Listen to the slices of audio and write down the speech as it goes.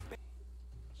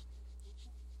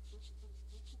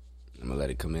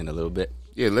it come in a little bit.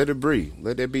 Yeah, let it breathe.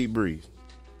 Let that beat breathe.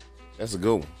 That's a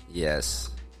good one. Yes.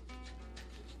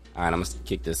 All right, I'm gonna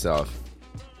kick this off.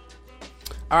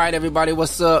 All right, everybody,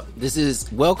 what's up? This is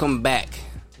welcome back,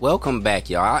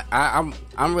 y'all.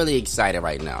 I'm really excited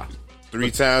right now.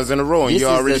 3 times in a row, and This you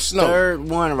already is the know. third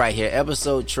one right here,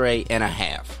 episode tray and a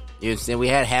half. You know what I'm saying? We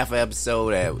had half an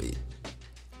episode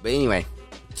but anyway,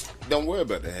 Don't worry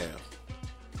about the half.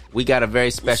 we got a very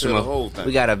special share the whole one. thing.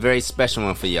 We got a very special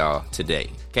one for y'all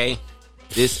today. Okay,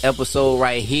 this episode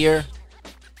right here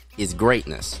is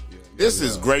greatness. This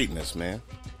is greatness, man.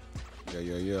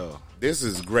 Yeah. This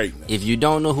is greatness. If you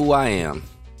don't know who I am,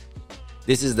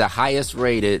 this is the highest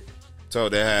rated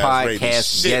Told that half rated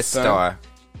podcast shit, guest son. star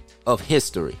of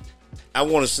history. I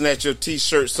want to snatch your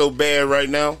t-shirt so bad right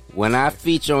now. When I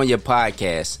feature on your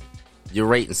podcast, your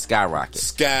rating skyrockets.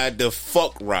 Sky the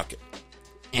fuck rocket.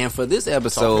 And for this Talking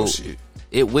episode, shit.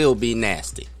 it will be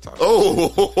nasty.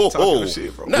 Oh,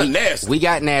 shit, bro. not nasty. We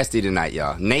got nasty tonight,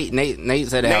 y'all. Nate said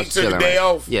the Nate house took the chilling. day right?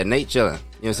 off? Yeah, Nate chilling.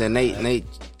 You know what I'm saying? Nate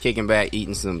kicking back,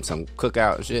 eating some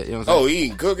cookout and shit. You know what I'm saying? Oh, he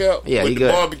eating cookout? Yeah, with he the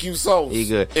good. barbecue sauce. He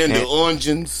good. And the And-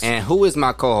 onions. And who is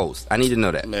my co-host? I need to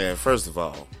know that. Man, first of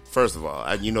all,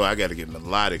 I got to get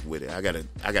melodic with it. I got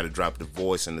to drop the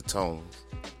voice and the tones.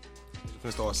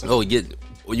 Oh,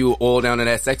 you all down to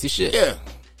that sexy shit? Yeah.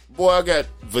 Boy, I got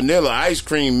vanilla ice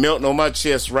cream melting on my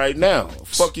chest right now.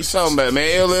 Fuck you talking about,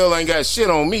 man? LL ain't got shit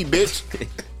on me, bitch.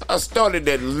 I started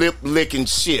that lip licking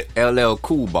shit. LL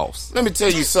Cool Boss. Let me tell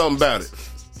you something about it.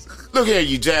 Look here,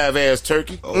 you jive ass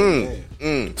turkey.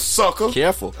 Man. Sucker.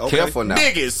 Careful. Okay. Careful now.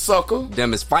 Biggest sucker.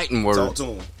 Them is fighting Talk words. to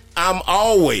him. I'm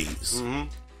always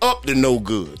up to no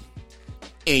good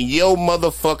in your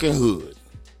motherfucking hood.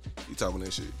 You talking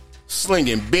that shit.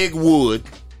 Slinging big wood.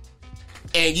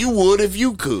 And you would if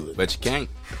you could. But you can't.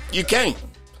 You can't.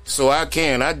 So I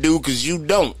can. I do because you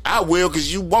don't. I will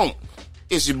because you won't.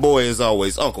 It's your boy as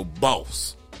always, Uncle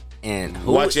Boss. And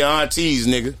who, Watch your aunties,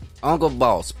 nigga. Uncle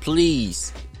Boss,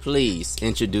 please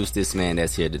introduce this man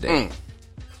that's here today.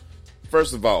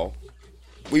 First of all,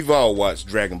 we've all watched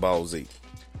Dragon Ball Z.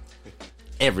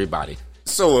 Everybody.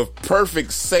 So if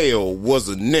Perfect Cell was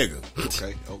a nigga,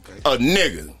 Okay. a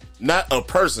nigga, not a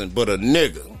person, but a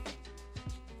nigga,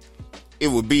 it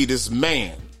would be this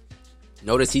man,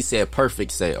 Notice he said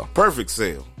perfect sale. Perfect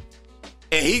Cell.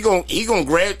 And he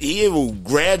will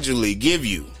gradually give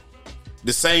you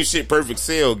the same shit Perfect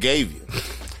Cell gave you.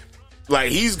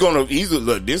 Like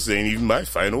look, this ain't even my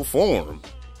final form.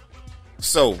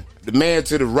 So the man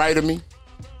to the right of me,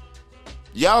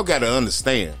 y'all gotta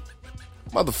understand,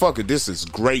 motherfucker, this is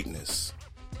greatness.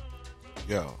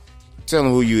 Yo. Tell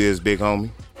him who you is, big homie.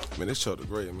 Man, this Chuck the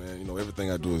Great, man. You know,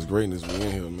 everything I do is greatness. We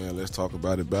in here, man. Let's talk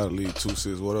about it. Battle League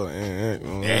 2-6, what up? You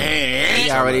know what I mean?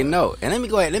 You already know. And let me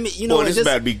go ahead. You know Boy, what? this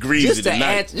about to be greasy just to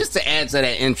tonight. add to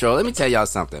that intro, let me tell y'all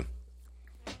something.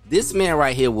 This man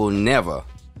right here will never,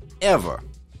 ever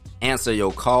answer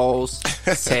your calls,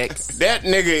 texts. That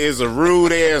nigga is a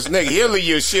rude ass nigga. He'll leave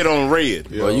your shit on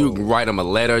red. Or you can write him a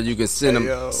letter. You can send him.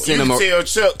 yo. Send You him. can tell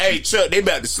Chuck, hey Chuck, they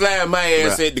about to slide my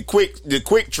ass Bruh. at the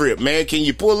quick trip, man. Can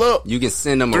you pull up? You can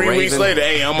send him a 3 raven. weeks later,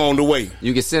 hey, I'm on the way.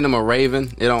 You can send him a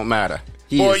raven. It don't matter.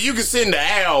 He Boy, is- you can send the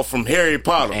owl from Harry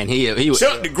Potter. and he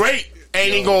Chuck the Great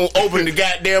ain't even gonna open the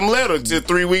goddamn letter till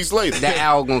 3 weeks later. that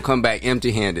owl gonna come back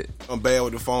empty-handed. I'm bad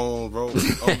with the phone, bro.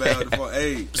 I'm bad with the phone.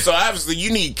 Hey. So obviously you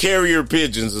need carrier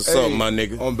pigeons or something, my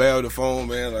nigga. I'm bad with the phone,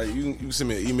 man. Like, you send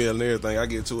me an email and everything. I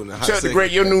get to it in a hot Chuck the second.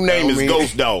 Great, your new name You is know what I mean?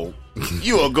 Ghost Dog.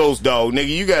 You a ghost dog, nigga.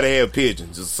 You gotta have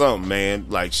pigeons or something, man.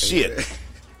 Like shit.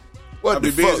 What I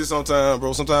the be fuck? busy sometimes,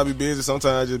 bro. Sometimes I be busy.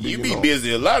 Sometimes I just be, You be know,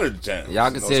 busy a lot of the time.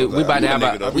 Y'all can know, see we about to have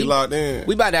sometimes I a be locked in.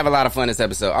 we about to have a lot of fun this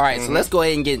episode. All right, so let's go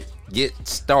ahead and get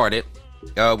started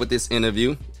with this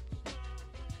interview.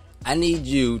 I need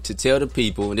you to tell the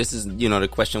people, and this is the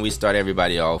question we start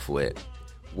everybody off with.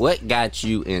 What got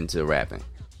you into rapping?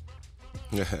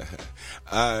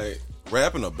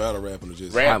 Rapping or battle rapping or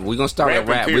just Rap. We're gonna start with Rapping,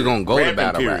 rap. period. We're gonna go to Rapping,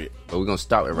 battle rap, period. but we're gonna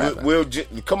start with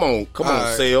rapping. Come on,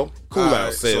 Alright. Sale. Cool out,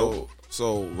 Alright, Sale.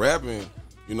 So rapping,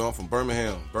 I'm from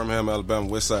Birmingham, Alabama,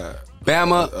 West Side.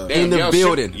 Bama in the y'all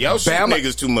building. Y'all shoot Bama,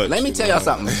 niggas too much. Let me tell y'all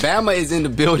something. Bama is in the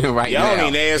building right Y'all now.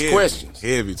 don't even ask Heavy, questions.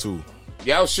 Heavy too.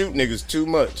 Y'all shoot niggas too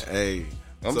much. Hey,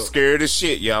 I'm so, scared as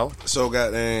shit, y'all. So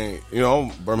goddamn, I'm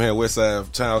Birmingham West Side, a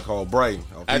town called Brighton.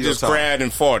 I just cried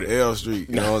and farted. L Street.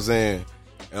 You know what I'm saying?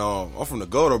 I'm from the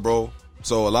gutter, bro.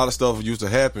 So a lot of stuff used to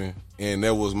happen, and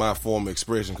that was my form of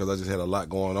expression because I just had a lot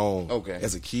going on. Okay.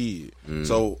 As a kid,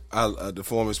 so the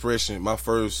form of expression. My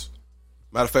first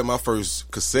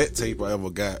cassette tape I ever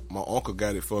got, my uncle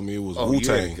got it for me. It was Oh, Wu you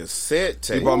had a Tang. cassette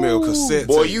tape. He brought me a cassette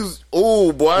Boy, tape.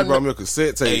 boy, I He brought me a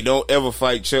cassette tape. Hey, don't ever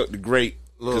fight Chuck the Great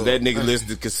Because that nigga listened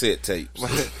to cassette tapes.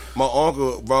 My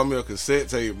uncle brought me a cassette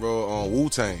tape, bro, on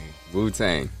Wu-Tang.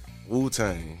 Wu-Tang.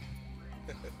 Wu-Tang.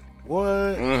 What?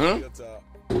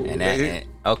 Mm-hmm. And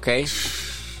okay.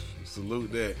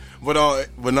 Salute that. But no,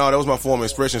 that was my form of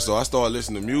expression. So I started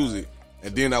listening to music,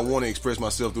 and then I want to express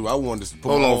myself through. I wanted to put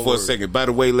Hold my on own for a words. second. By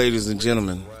the way, ladies and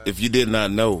gentlemen, if you did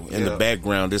not know, in the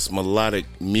background, this melodic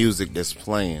music that's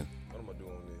playing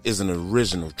is an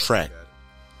original track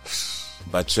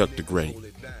by Chuck the Great.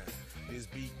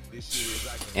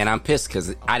 And I'm pissed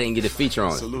because I didn't get a feature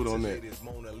on it. Salute on that.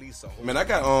 Man, I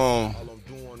got hold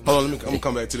on, I'm gonna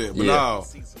come back to that. But now,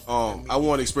 I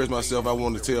want to express myself. I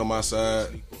want to tell my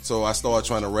side. So I started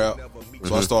trying to rap.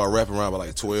 So I started rapping around by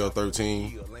like 12,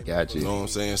 13. Got you. You know what I'm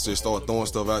saying? So I started throwing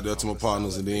stuff out there to my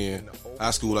partners, and then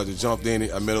high school I just jumped in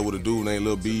it. I met up with a dude named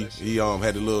Lil B. He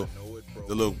had the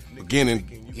little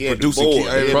beginning. Producing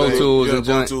Pro Tools and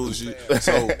Pro joint. Tools and shit.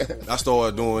 So I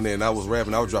started doing that, and I was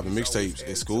rapping. I was dropping mixtapes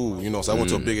at school, you know. So I went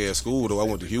to a big ass school though. I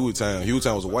went to Hueytown.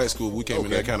 Hueytown was a white school. We came in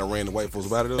there, kind of ran the white folks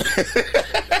about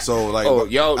it. So like,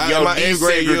 y'all my 8th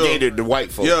grade year, desegregated the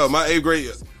white folks. yeah, my 8th grade.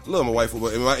 I love my white folks,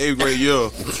 but in my 8th grade year,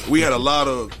 we had a lot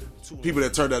of people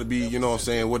that turned out to be, you know what I'm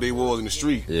saying, what they was in the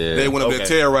street. Yeah. They went up there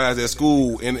terrorized at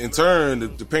school, and in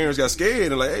turn, the parents got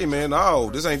scared and like, hey man, no,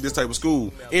 this ain't this type of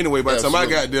school. Anyway, by the time I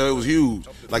got there, it was huge,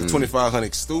 like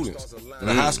 2,500 students in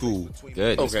the high school.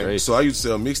 Good. That's Okay. great. So I used to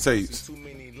sell mixtapes.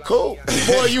 Cool.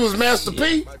 Boy, you was Master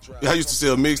P? I used to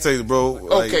sell mixtapes, bro.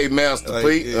 Okay, Master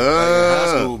P. in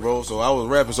high school, bro. So I was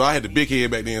rapping. So I had the big head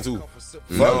back then too.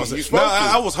 You know what I'm saying? You supposed to.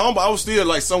 I was humble. I was still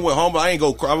like somewhat humble. I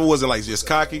wasn't like just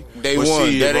cocky. Day But one,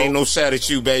 shit, that bro. ain't no shot at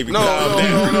you, baby. No, Calm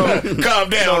down. Calm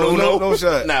down, Uno. No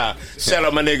shot. Nah, shout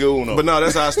out my nigga Uno. But no,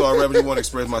 that's how I started rapping. You want to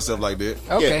express myself like that.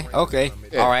 Okay. Yeah. Okay.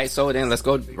 Yeah. All right. So then let's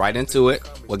go right into it.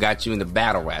 What got you into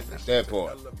battle rapping? That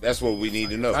part. That's what we need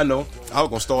to know. I know. I was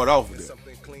gonna start off with that.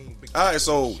 All right,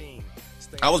 so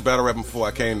I was battle rapping before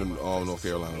I came to North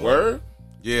Carolina. Word?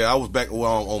 Yeah, I was back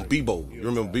on Bebo. You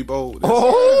remember Bebo?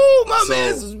 Oh, my So-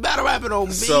 man was battle rapping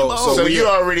on So- Bebo. So we- you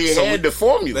already so had we- the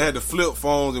formula. They had the flip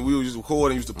phones, and we would just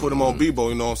record and used to put them on Bebo.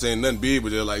 You know what I'm saying? Nothing big,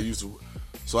 but they're like used to.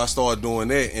 So I started doing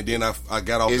that, and then I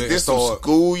got off Is there this and some started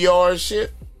schoolyard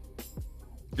shit?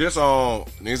 just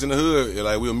niggas in the hood.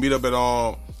 Like we'll meet up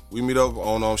at we meet up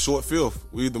on Short Fifth.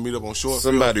 We either meet up on Short Fifth.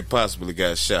 Somebody possibly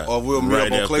got shot. Or we'll meet right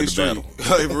up on after Clay the Street. battle.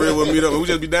 Like, for real, we'll meet up. And we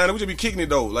just be down there. We just be kicking it,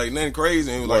 though. Like, nothing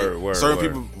crazy. And, like, Word,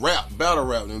 certain word. people battle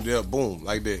rap, and they're boom,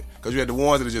 like that. Because you had the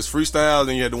ones that are just freestyle,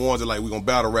 and you had the ones that, like, we going to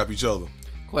battle rap each other.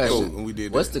 Question. And we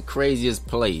did What's that. the craziest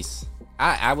place?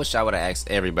 I wish I would have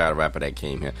asked every battle rapper that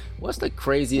came here. What's the We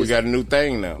craziest? got a new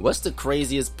thing now. What's the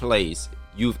craziest place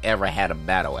you've ever had a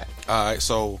battle at? All right,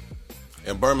 so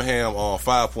in Birmingham,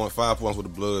 5 points with the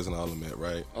Bloods and all of that,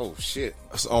 right? Oh, shit.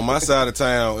 So on my side of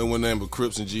town, it went nothing but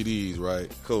Crips and GDs,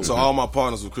 right? Cool. So all my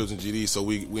partners were Crips and GDs. So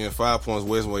we in 5 Points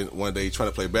West one day trying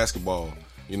to play basketball.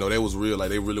 You know, they was real, like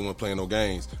they really weren't playing no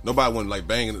games. Nobody wasn't like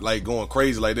banging, like going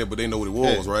crazy like that, but they know what it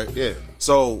was, Yeah, right? yeah.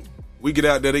 So we get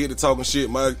out there, they get to talking shit.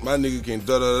 My nigga can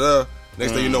da da da.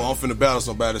 Next thing you know, I'm finna battle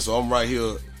somebody, so I'm right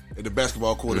here at the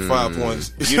basketball court at 5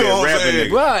 Points. You that know what I'm rapping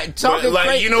saying? nigga. Right, talking But, like,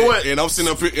 crazy. you know what? And I'm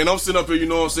sitting up here, you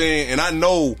know what I'm saying? And I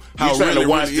know how You trying really to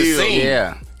watch really the is. scene.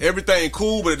 Yeah. Everything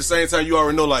cool, but at the same time, you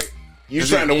already know, like, You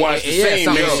trying to watch the scene,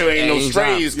 something make sure ain't no ain't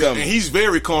strays yeah, coming. and he's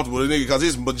very comfortable, the nigga, because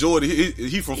his majority,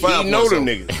 he from 5 know Points, them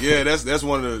so- niggas. Yeah, that's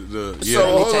one of the yeah. So- Let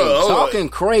me Hold tell you, on, hold on. talking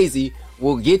crazy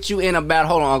will get you in a battle.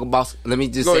 Hold on, Uncle Boss. Let me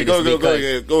just Go say ahead,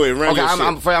 this go ahead. Run Okay, your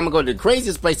I'm shit. gonna go to the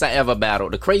craziest place I ever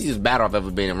battled. The craziest battle I've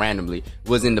ever been in randomly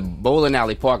was in the bowling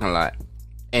alley parking lot,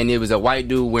 and it was a white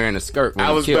dude wearing a skirt. With I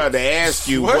a was kilt. about to ask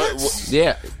you what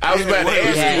Yeah, I was about to What-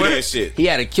 ask what- you what- that shit. he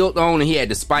had a kilt on and he had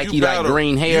the spiky like battle-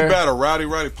 green hair. You battle Rowdy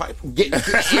Piper.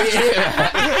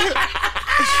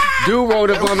 Dude rolled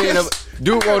up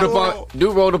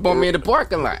on me in the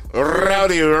parking lot.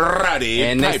 Rowdy.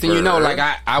 And next thing you know, like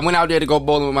I went out there to go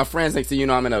bowling with my friends. Next thing you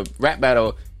know, I'm in a rap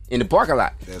battle in the parking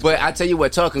lot. But I tell you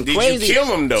what, talking Did crazy. you kill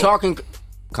him though?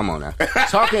 Come on now.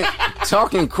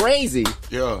 Talking crazy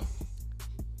Yeah.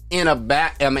 in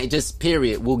just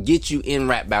period will get you in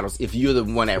rap battles if you're the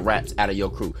one that raps out of your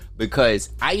crew. Because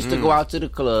I used to go out to the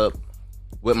club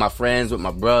with my friends, with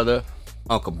my brother,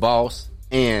 Uncle Boss,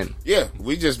 and Yeah,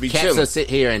 we just be cats chilling. will sit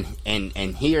here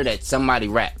and hear that somebody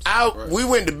raps. We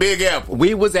went to Big Apple.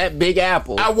 We was at Big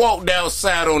Apple. I walked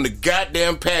outside on the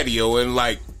goddamn patio and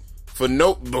like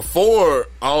before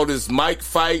all this Mike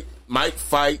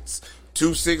fights,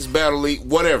 2-6 battle league,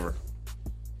 whatever.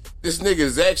 This nigga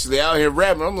is actually out here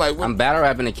rapping. I'm like, what? I'm battle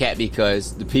rapping the cat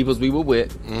because the peoples we were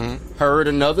with heard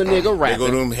another nigga They go to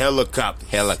rapping. them helicopters.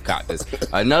 Helicopters.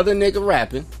 Another nigga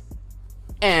rapping.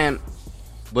 And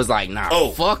was like, nah,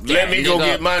 fuck that. Let me go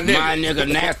get my nigga. My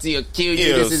nigga nasty or kill you.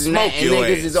 Yeah, This is not. And smoke your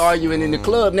niggas ass. is arguing in the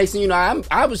club. Next thing you know,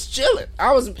 I was chilling.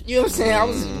 I was, you know what I'm saying? I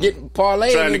was getting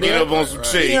parlayed. Trying to get up on some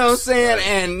chicks. You know what I'm saying?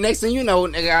 And next thing you know,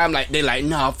 nigga, I'm like, they like,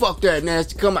 nah, fuck that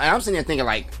nasty. Come on. And I'm sitting there thinking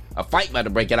like, a fight about to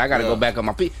break out. I gotta go back on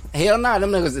my feet. Hell nah,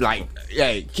 them niggas like,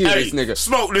 hey, kill this nigga.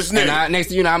 Smoke this nigga. And next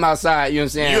thing you know, I'm outside, you know what I'm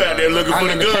saying? You out there looking for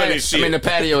the gun and shit. I'm in the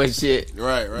patio and shit.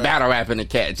 Right. Battle rapping the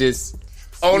cat. Just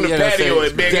on the you know what I'm patio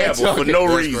saying? at Big Apple for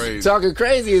no reason. Crazy. Talking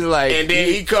crazy is like. And then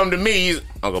he come to me, he's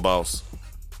Uncle Boss.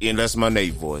 And that's my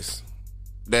Nate voice.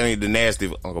 That ain't the nasty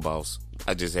Uncle Boss.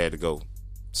 I just had to go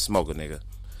smoke a nigga.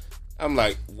 I'm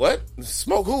like, what?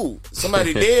 Smoke who?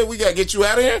 Somebody dead? We gotta get you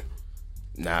out of here?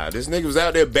 Nah, this nigga was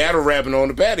out there battle rapping on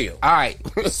the patio. All right,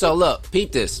 so look,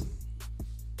 peep this.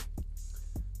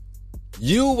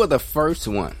 You were the first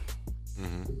one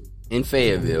in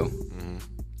Fayetteville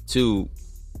to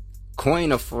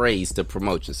coin a phrase to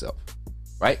promote yourself,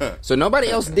 right? So nobody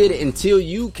else did it until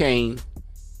you came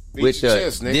with your the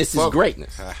chest, nigga. "This is Fuck.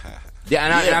 greatness."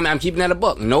 Yeah, and I'm keeping that a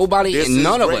buck. Nobody, This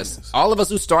none is of greatness. us, all of us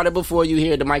who started before you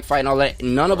here, the mic fight and all that,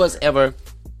 none of us ever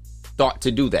thought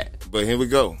to do that. But here we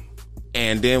go.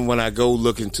 And then when I go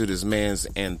look into this man's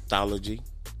anthology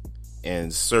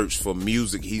and search for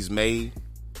music he's made,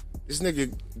 this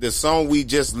nigga, the song we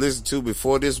just listened to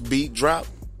before this beat dropped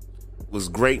was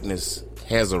Greatness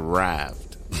Has Arrived.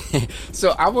 So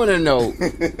I want to know.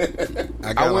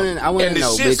 I want to And the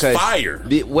know shit's because fire.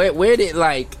 Where did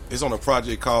like? It's on a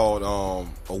project called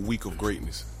A Week of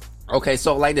Greatness. Okay,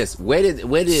 so like this, where did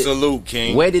Salute,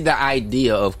 King. Where did the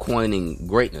idea of coining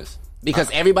greatness? Because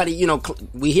everybody, you know,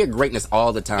 we hear greatness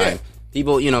all the time. Yeah.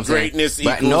 People, you know what I'm saying? Greatness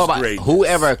But equals nobody, greatness.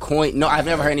 whoever coined, no, I've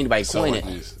never heard anybody So coin like it.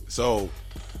 this. So,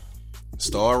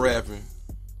 start rapping.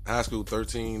 High school,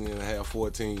 13 and a half,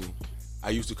 14. I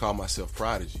used to call myself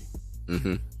Prodigy.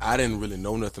 Mm-hmm. I didn't really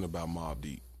know nothing about Mobb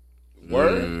Deep.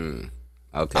 Word?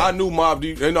 Okay. I knew Mobb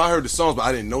Deep. You know, I heard the songs, but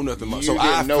I didn't know nothing about. You So didn't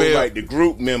I know felt, like the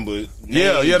group members.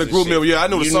 yeah, the group member. Yeah, I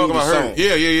knew the You song knew I the heard. song.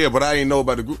 Yeah, but I didn't know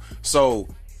about the group. So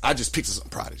I just picked some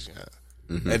Prodigy.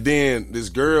 And then this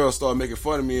girl started making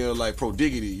fun of me like Pro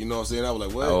Diggity, you know what I'm saying? I was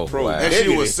like, what? Oh, Pro wow. And she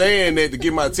Diggity. was saying that to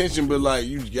get my attention, but like,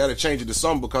 you gotta change it to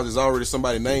something because there's already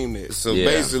somebody named it. So Yeah.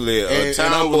 basically, a And I was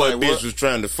tomboy like, bitch what? was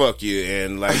trying to fuck you,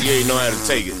 and like you ain't know how to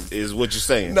take it. Is what you're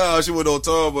saying? No, she wasn't no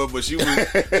tomboy, but she would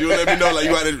let me know like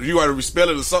you gotta respell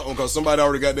it or something because somebody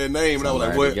already got that name, and I was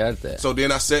like, Somebody what? got that. So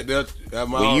then I sat there. At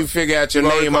my When you figure out your you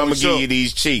already name, I'm probably gonna give shook. you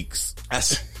these cheeks.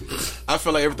 I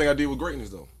feel like everything I did was greatness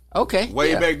though. Okay.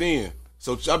 Way yeah. back then.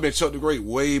 So I've been Chuck the Great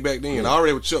way back then. I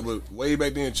already was Chuck, but way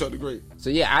back then Chuck the Great. So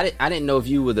yeah, I didn't know if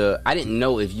you were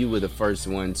the first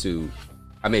one to.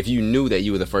 I mean, if you knew that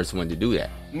you were the first one to do that.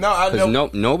 No, I Because never.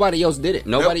 nobody else did it.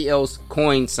 Nobody else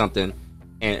coined something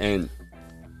and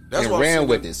That's and what I'm ran saying.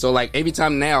 with it. So like every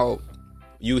time now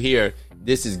you hear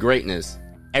 "This is greatness,"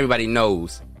 everybody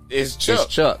knows It's Chuck.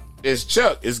 it's Chuck. It's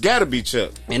Chuck. It's gotta be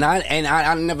Chuck. And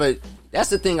I never. That's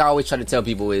the thing I always try to tell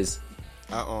people is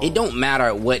it don't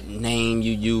matter what name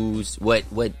you use, what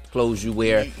clothes you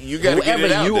wear. You gotta get whoever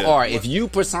it out you there. are, if you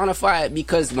personify it.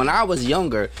 Because when I was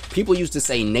younger, people used to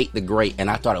say Nate the Great, and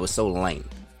I thought it was so lame.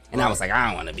 And I was like, I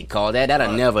don't want to be called that.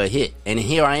 That'll never hit. And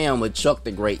here I am with Chuck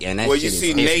the Great, and that Well, shit you is see,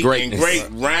 it's Nate greatness. and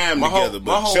Great rhyme My whole- together, my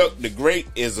but whole- Chuck the Great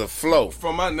is a flow.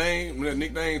 From my name, the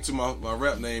nickname to my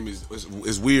rap name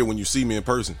is weird when you see me in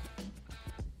person.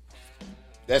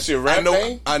 That's your rap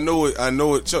name? I know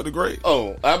it. Chuck the Great.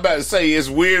 Oh, I'm about to say it's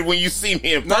weird when you see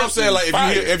me in person. No, I'm saying like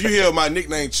Fire. if you hear my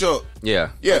nickname Chuck,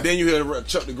 Yeah. Yeah. and then you hear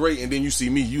Chuck the Great, and then you see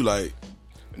me, you like.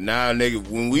 Nah, nigga,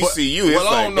 when we But- see you, it's well,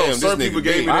 I like, don't know. damn, Certain this people nigga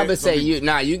gave big. me I that. would say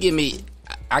you give me.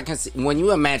 I can see when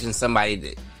you imagine somebody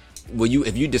that. Well,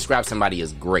 if you describe somebody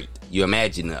as great, you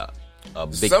imagine a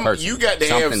big person. You got to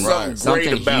have something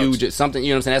great about huge, you. something, you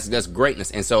know what I'm saying? That's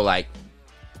greatness. And so like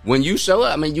when you show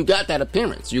up, I mean, you got that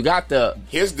appearance. You got the.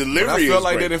 His delivery I is felt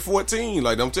like great. that in 14.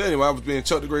 Like I'm telling you, I was being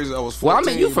Chuck the Great. I was 14. Well, I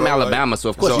mean, you from bro, Alabama, so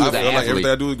of course you I was an feel like athlete.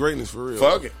 everything I do is greatness for real.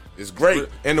 Fuck it. It's great.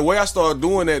 And the way I started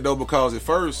doing that though, because at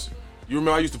first, you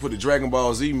remember I used to put the Dragon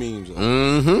Ball Z memes on.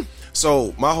 Mm-hmm.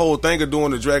 So my whole thing of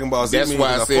doing the Dragon Ball Z That's memes,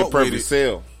 why I is said fuck with perfect it.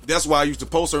 sell. That's why I used to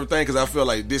post certain things because I feel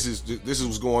like this is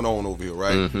what's going on over here,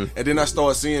 right? Mm-hmm. And then I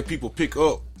started seeing people pick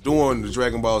up doing the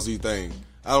Dragon Ball Z thing.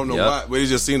 I don't know Yep. why, but it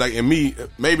just seemed like in me,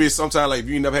 maybe it's sometimes like if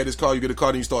you never had this car, you get a car,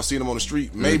 and you start seeing them on the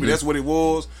street. Maybe Mm-hmm. that's what it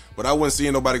was, but I wasn't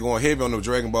seeing nobody going heavy on the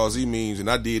Dragon Ball Z memes, and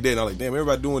I did that. And I was like, damn,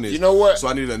 everybody doing this. You know what? So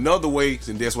I needed another way,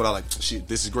 and that's what I like. Shit,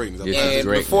 this is greatness. This And is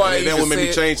great. Before I that even would make me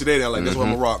said, change today. I'm like, that's what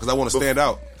I'm gonna rock because I want to stand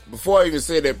out. before I even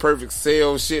said that perfect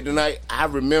sale shit tonight, I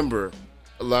remember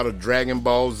a lot of Dragon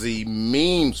Ball Z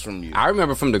memes from you. I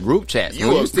remember from the group chats.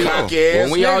 You a cocky ass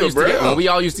nigga, when we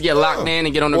all used to get locked in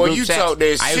and get on the group you chats. talk that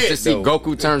I used to shit, see though.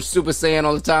 Goku turn Super Saiyan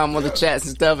all the time on the chats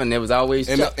and stuff, and there was always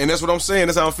And that's what I'm saying.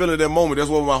 That's how I'm feeling at that moment. That's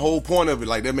what my whole point of it.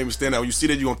 Like, that made me stand out. When you see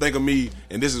that, you're going to think of me,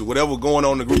 and this is whatever going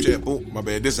on in the group chat. Boom, my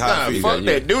bad. This is how I feel. Fuck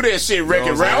that. Do that shit,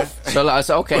 Wreck-It Ralph. So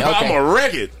okay. I'm going to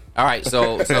wreck it. All right,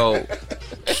 so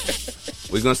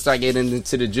we're gonna start getting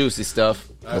into the juicy stuff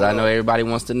because I know everybody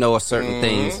wants to know certain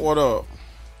things. What up?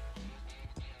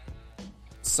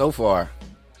 So far,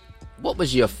 what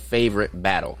was your favorite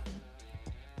battle?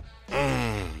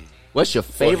 What's your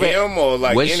favorite? For him or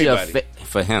like anybody?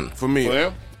 For him. For me. For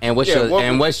him? And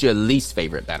what's your least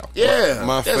favorite battle? Yeah,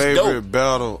 My that's favorite dope.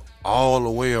 battle all the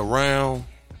way around.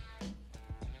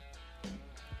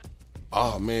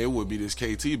 Oh man, it would be this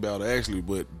KT battle actually,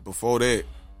 but before that,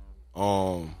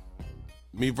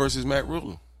 me versus Mac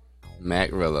Rilla.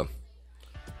 Mac Rilla.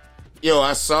 Yo,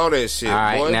 I saw that shit, All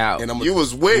right, boy. now You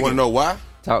was wigging. You want to know why?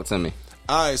 talk to me.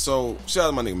 All right, so shout out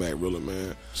to my nigga Mac Rilla,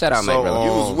 man. Shout out Mac Rilla.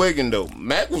 You was wigging though.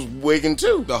 Mac was wigging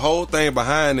too. The whole thing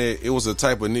behind it was a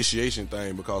type of initiation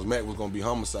thing because Mac was gonna be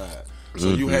homicide. So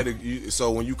you had to.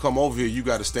 So when you come over here, you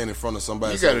got to stand in front of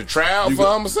somebody. You got a trial for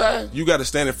homicide? You got to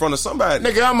stand in front of somebody.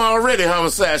 Nigga, I'm already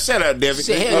homicide. Shut up, Debbie.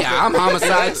 Shit, hell yeah, I'm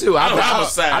homicide too. I'm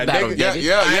homicide, I battle nigga.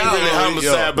 Debbie. I ain't really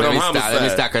homicide, but I'm homicide. Let me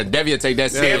stop. Cause Debbie will take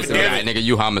that serious. Debbie. All right, nigga,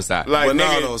 you homicide. Like, But no,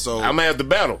 nigga, though, so- I'm gonna have to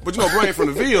battle. But you know, Brain from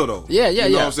the Ville though. Yeah, You know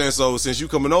yeah. what I'm saying? So since you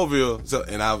coming over here,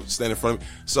 and I was standing in front of me,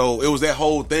 so it was that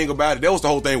whole thing about it. That was the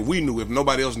whole thing we knew. If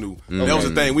nobody else knew, that was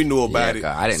the thing we knew about Yeah,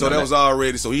 it. I didn't so know that that. was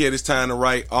already. So he had his time to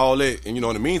write all that, and you know,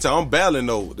 in the meantime, I'm battling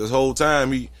though. This whole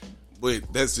time but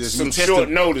that's just Some me testing, short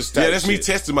notice type Yeah, that's me shit.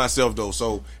 testing myself though.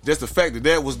 So just the fact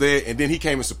that was there, and then he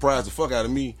came and surprised the fuck out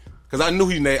of me. Cause I knew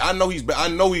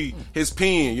his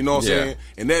pen, you know what I'm Yeah. saying?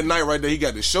 And that night right there, he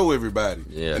got to show everybody.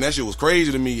 Yeah. And that shit was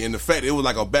crazy to me. And the fact it was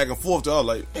like a back and forth to, I was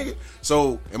like, nigga.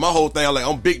 So, and my whole thing,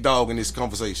 I'm big dog in this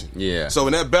conversation. Yeah. So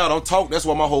in that battle, I'm talking, that's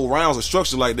why my whole rounds are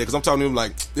structured like that. Cause I'm talking to him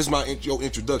like, this is my your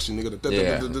introduction, nigga.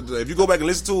 Yeah. If you go back and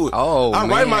listen to it, Oh, I man.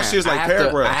 write my shit like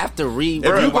paragraphs. I have to read.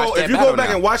 If you go back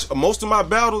and watch most of my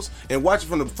battles and watch it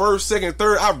from the first, second,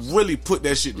 third, I really put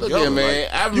that shit together. here, man.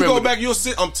 Like, I you go remember- back, you'll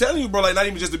sit. I'm telling you, bro. Like not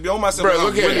even just to be on myself. Bro, but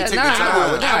look I at really it. take Nah, the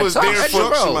time. I was talk there that for shit,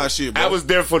 bro. my shit, bro. I was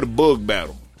there for the bug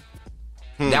battle.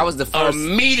 That was the first.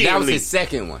 Immediately. That was his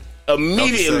second one.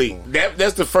 Immediately.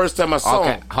 That's the first time I saw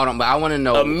Okay, him. hold on, but I want to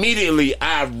know Immediately,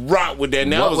 I rocked with that.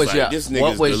 Now I What was was like, your- this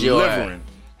what nigga's was delivering.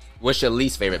 what's your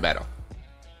least favorite battle.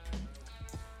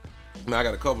 Man, I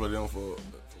got a couple of them for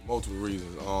multiple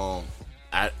reasons.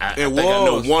 I It think I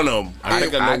know was. one of them. I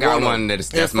think I know I got one one of them.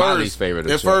 that's my least favorite.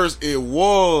 At first, it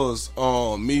was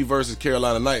me versus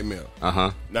Carolina Nightmare.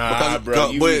 Uh-huh. Nah, bro.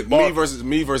 You but was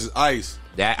me versus Ice.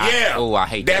 That Yeah. I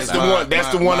hate That's that the battle. one. That's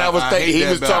the one I was I thinking. hate He that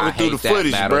was battle. talking I through the hate that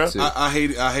footage, battle, bro. too. I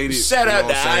hate it. I hate it. Shout You know out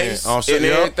what to I'm saying? Ice I'm and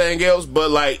everything else,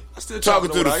 but like still talking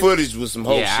talking through the with Ice. footage was some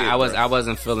whole Yeah, shit. I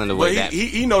wasn't feeling the But way that.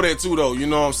 he know that too, though. You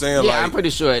know what I'm saying? Yeah, like, I'm pretty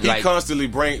sure, He like- constantly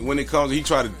when it comes, he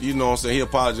try to, you know what I'm saying? He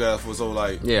apologized for so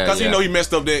like, Yeah, because yeah. he know he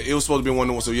messed up that it was supposed to be one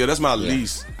of them. So yeah, that's my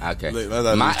least. Okay. That's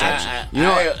my My- least type shit. You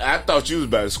know I thought you was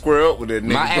about to square up with that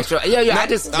nigga. My extra, I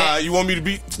just You want me to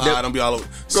be? Don't be all over.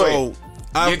 So ahead.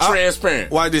 Get transparent.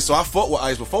 Why this? So I fought with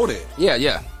Ice before that,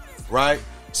 yeah. right?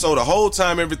 So the whole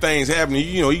time everything's happening,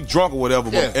 you know, he drunk or whatever.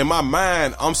 But Yeah. in my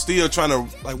mind, I'm still trying to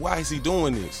like, why is he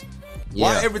doing this?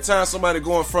 Why Yeah. every time somebody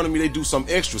go in front of me, they do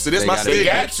something extra? So that's They my gotta- They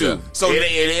stigma. got to. So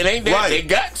it ain't that. Right. They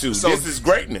got to. So- This is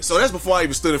greatness. So that's before I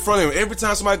even stood in front of him. Every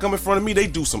time somebody come in front of me, they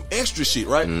do some extra shit,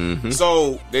 right? Mm-hmm.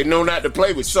 So They know not to play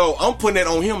with you. so I'm putting that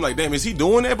on him like, damn, is he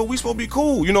doing that? But we supposed to be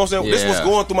cool. You know what I'm saying? This Yeah. was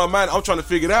going through my mind. I'm trying to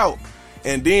figure it out.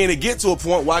 And then it get to a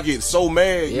point where I get so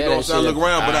mad, you Yeah, know what I'm that saying? I shit- look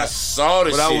around, but I saw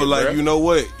this but I shit, was like, bruh. you know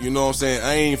what? You know what I'm saying?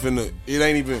 I ain't finna, it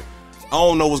ain't even, I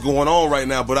don't know what's going on right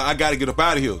now, but I got to get up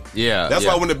out of here. Yeah, That's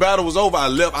yeah. why when the battle was over, I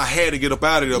left, I had to get up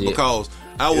out of there Yeah. because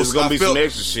I It's was gonna I be felt, some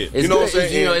extra shit. It's You know good, what I'm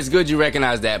saying? You know, it's good you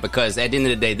recognize that because at the end of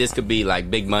the day, this could be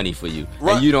like big money for you,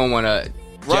 Right. and you don't want to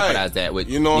Right. jeopardize that with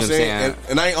You know what I'm saying?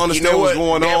 And I ain't understand You know what's what?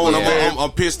 going That on. was very-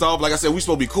 I'm pissed off. Like I said, we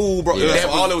supposed to be cool, bro. Yeah. That's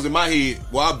That all that was in my head.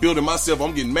 While I'm building myself,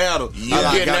 I'm getting madder. You I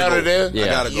getting gotta out go. of there? Yeah. I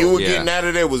gotta go. You were Yeah. getting out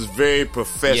of there was very Yeah,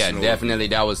 professional. definitely.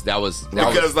 That was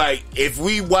Because like if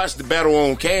we watch the battle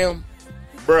on cam,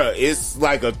 bruh, it's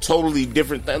like a totally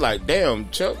different thing. Like, damn,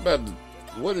 Chuck,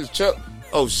 what is Chuck?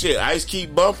 Oh shit, Ice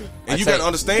keep bumping. And you gotta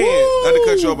understand, not to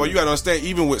cut you off, but you gotta understand,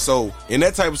 even with, so in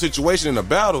that type of situation in a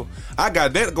battle, I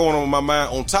got that going on in my mind.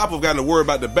 On top of having to worry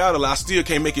about the battle, I still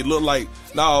can't make it look like,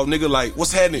 nah, nigga, like,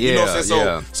 what's happening? You know what I'm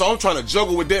saying? So I'm trying to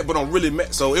juggle with that, but I'm really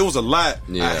mad. So it was a lot.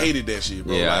 Yeah. I hated that shit,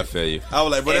 bro. Yeah, like, I feel you. I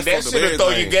was like, bro, And that's that fucked up shit throw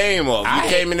your everything. game off. You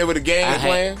came in there with a game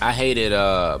plan. I hated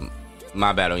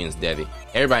my battle against Devi.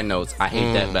 Everybody knows I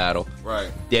hate that battle.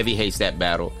 Right. Devi hates that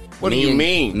battle. What do you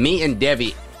mean? Me and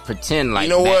Devi pretend like You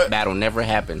know that what? battle never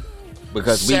happened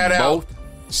because Shout we out.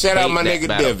 both Shout out hate my that nigga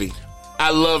battle. Devi.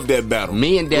 I love that battle.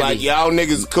 Me and Devi, like y'all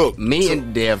niggas cook. Me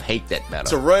and Dev hate that battle.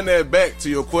 To run that back to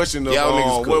your question of Y'all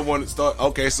niggas what cool. one to start.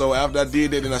 Okay, so after I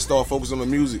did that, then I started focusing on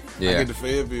the music. Yeah. I get to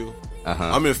Fayetteville. Uh-huh.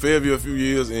 I'm in Fayetteville a few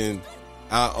years, and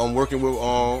I'm working with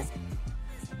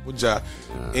Ja,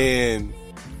 and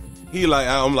he like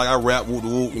I rap whoop the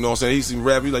whoop. You know what I'm saying? He see me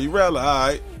rap. He like, you rap? Like, all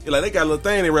right. He like, they got a little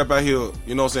thing they rap out here.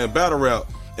 You know what I'm saying? Battle rap.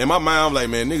 In my mind, I'm like,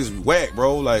 man, niggas be whack,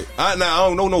 bro. Like, I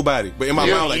don't know nobody, but in my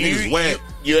mind, I'm like, niggas whack.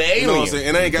 You're an alien. You know what I'm saying?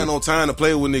 And I ain't got no time to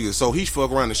play with niggas. So he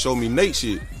fuck around and show me Nate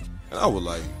shit. And I was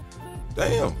like,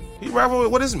 damn, he rapping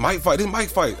with, what is Mike fight? This Mike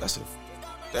fight. I said,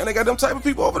 damn, they got them type of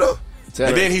people over there.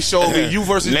 And then he showed me you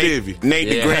versus Davey. Nate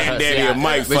the granddaddy of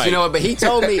Mike but fight. you know what? But he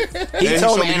told me, And he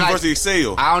told showed me, me you and versus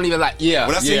Excel. I don't even like. Yeah,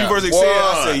 When I see yeah. you versus Excel,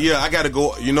 I What? say, yeah, I gotta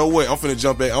go. You know what? I'm finna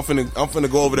jump back. I'm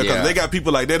finna go over there because Yeah. they got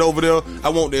people like that over there. I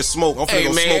want that smoke. I'm finna Hey,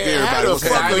 go man, smoke how everybody. the What's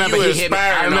fuck happening? I remember you he hit me. I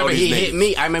inspiring remember all he these hit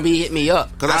me. I remember he hit me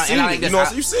up. Cause I see like it. this, You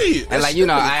know, you see it. And like, you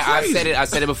know, I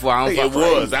said it before. I don't It fuck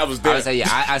with was. him. I was there. I was like,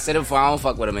 yeah, I said it before. I don't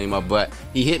fuck with him anymore. But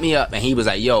he hit me up and he was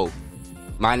like, yo,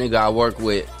 my nigga I work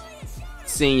with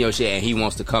seen your shit and he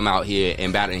wants to come out here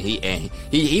and battle. And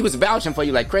he was vouching for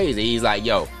you like crazy. He's like,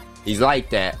 yo, he's like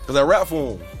that. Cause I rap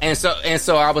for him. And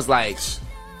so I was like,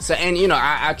 and you know,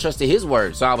 I trusted his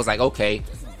word. So I was like, okay,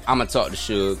 I'm gonna talk to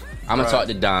Suge. I'm gonna talk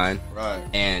to Don. Right.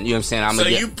 And you know what I'm saying? I'm So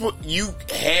gonna you put you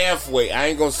halfway. I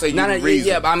ain't gonna say you the reason.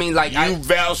 yeah, but I mean, like, you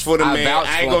vouch for the man. vouched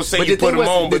I ain't for gonna him. say But you the put thing him was-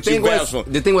 on, but the you thing was- vouch for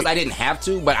him. The thing was, I didn't have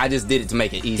to, but I just did it to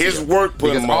make it easier. His work put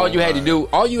because him all on. you had to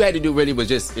do, really was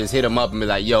just hit him up and be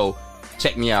like, yo,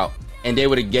 check me out, and they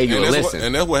would have gave you a listen.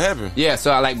 And that's what happened. Yeah,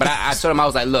 so I told him, I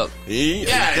was like, look,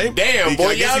 God damn,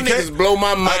 boy, y'all niggas blow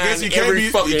my mind. I guess he can't every be,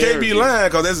 fucking he can't be interview. lying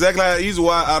because that's exactly how easy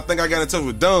why I think I got in touch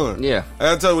with Dunn. Yeah. I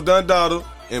got in touch with Dunn daughter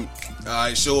and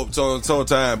I show up on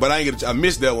time, but I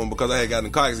missed that one because I had gotten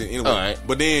in car accident anyway. All right.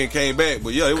 But then came back.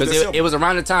 But yeah, it was because that simple. it was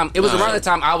around the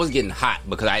time I was getting hot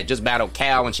because I had just battled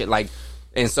Cal and shit like.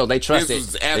 And so they trusted. This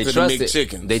was after they the trusted.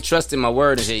 McChickens. They trusted my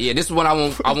word and shit. Yeah, this is what I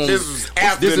want. This was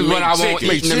after This is the what I want.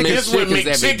 McChickens. Eating the This is when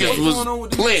McChickens every McChickens day. What's going on was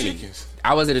with these plenty. chickens?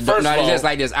 I was at a First no, of it's all, just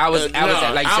like this. I was nah,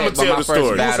 like I I'ma said, tell but my the first story. You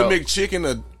was a battle.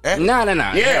 McChicken.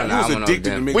 No. Yeah, you was addicted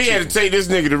to McChicken. We had to take this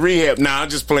nigga to rehab. Nah, I'm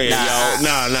just playing, Nah. y'all.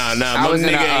 Nah. I My was in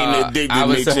nigga a, ain't addicted I to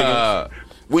was, McChicken.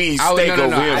 We eat I was- steak no,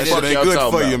 over here. I Fuck didn't- y'all good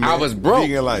talking for you, about. man. I was broke.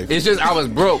 Vegan life. It's just I was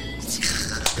broke.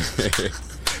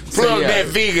 Plug yeah. that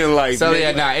vegan life. So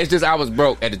nigga. yeah, it's just I was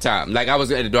broke at the time. Like I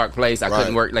was at a dark place. I couldn't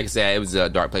Right. work. Like I said, it was a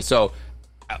dark place. So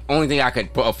only thing I could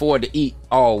afford to eat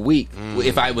all week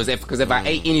if I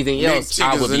ate anything else,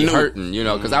 I would McChickens be are new. hurting. You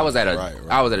know, because I was at a Right.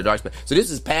 I was at a dark space. So this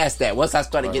is past that. Once I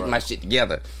started getting my shit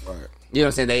together, Right. you know what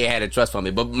I'm saying? They had a trust for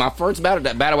me. But my first battle,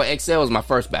 that battle with XL, was my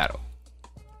first battle.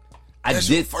 That's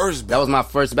your first That was my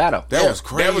first battle. That was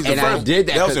crazy. That was the And I first. did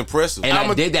that. That was 'cause- impressive. And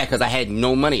I did that because I had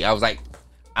no money. I was like,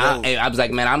 I was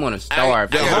like, man, I'm gonna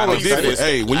starve. I That got a hunger piece of different. this.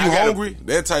 Hey, when I you got a- hungry,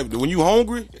 that type. When you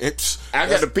hungry, I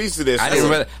got a piece of this. I didn't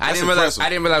realize. impressive. I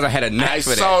didn't realize I had a knack I for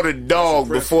that. saw the dog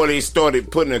before they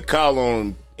started putting a collar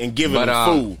on and giving But, him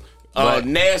food. but-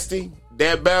 Nasty,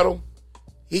 that battle,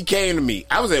 he came to me.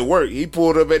 I was at work. He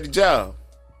pulled up at the job.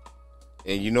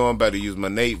 And you know I'm about to use my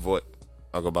Nate voice,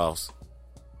 Uncle Boss.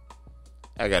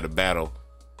 I got a battle.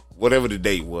 Whatever the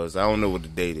date was. I don't know what the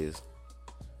date is.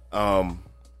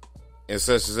 And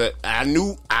such as that.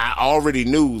 I already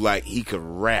knew like he could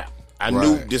rap. I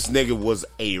knew Right. this nigga was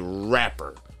a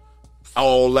rapper.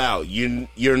 All out.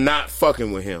 You're not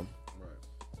fucking with him.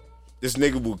 This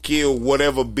nigga will kill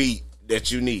whatever beat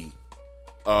that you need.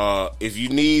 If you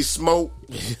need smoke,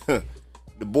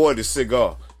 the boy the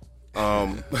cigar.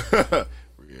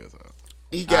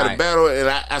 He got Alright. a battle, and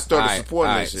I started Alright, supporting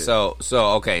alright. that shit. So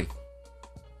okay.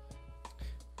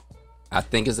 I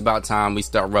think it's about time we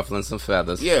start ruffling some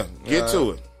feathers. Yeah, get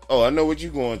to it. Oh, I know what you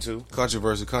going to.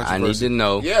 Controversy. I need to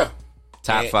know Yeah,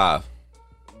 top And- 5.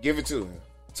 give it to him.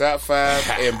 Top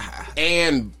 5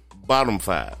 and bottom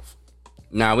 5.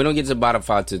 Now we don't get to bottom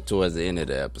 5 towards the end of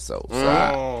the episode.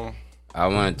 So I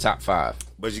want a top 5.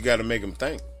 But you got to make him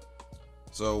think.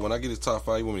 So when I get his top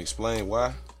 5, you want me to explain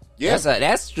why? Yeah,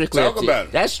 That's strictly Talk up to about you.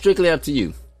 it. That's strictly up to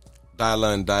you.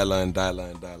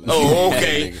 Dylan. Oh,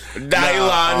 okay.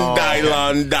 Dylan.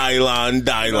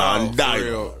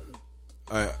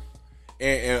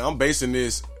 And I'm basing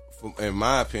this, in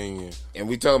my opinion. And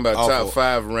we talking about top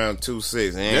 5 around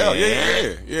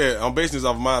 2-6. Yeah. I'm basing this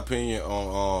off of my opinion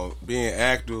on being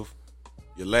active,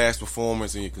 your last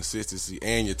performance, and your consistency,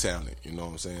 and your talent. You know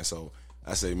what I'm saying? So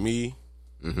I say me.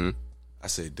 Mm-hmm. I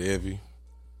say Debbie.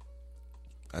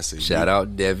 I say shout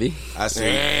out Debbie. I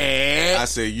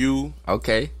say you.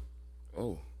 Okay.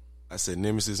 Oh. I say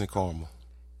Nemesis and Karma.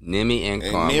 Nimmy and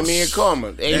Karma.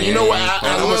 And you know what?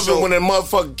 I love it when a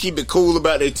motherfucker keep it cool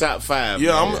about their top 5.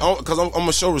 Yeah, because I'm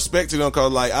gonna show respect to them.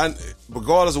 Because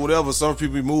regardless of whatever, some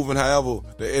people be moving. However,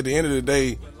 at the end of the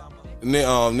day,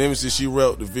 Nemesis, she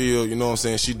rep the Ville. You know what I'm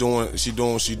saying? She doing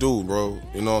what she do, bro.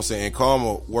 You know what I'm saying? And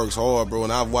Karma works hard, bro.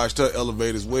 And I've watched her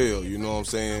elevate as well. You know what I'm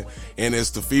saying? And it's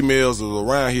the females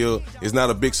around here. It's not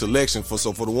a big selection for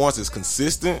the ones that's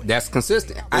consistent. That's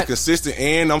consistent. They're consistent,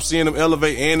 and I'm seeing them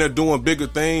elevate, and they're doing bigger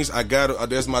things.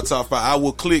 That's my top 5. I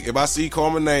will click if I see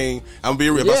Karma name. I'm be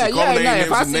real. If I see Karma name,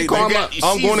 if I see Karma,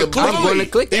 I'm going to click. I'm going to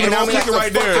click. Even if I'm clicking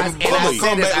right there, I'm gonna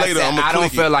come back later. I'm gonna click. I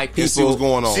don't feel like people. See what's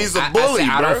going on. She's a bully,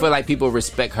 I don't feel like people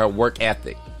respect her work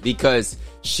ethic because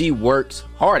she works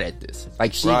hard at this.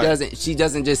 Like she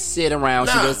doesn't just sit around.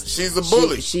 She's a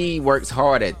bully. She works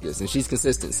hard at this and she's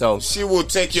consistent. So she will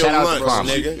take your lunch,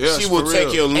 nigga. Yeah, she will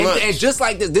take your lunch. And just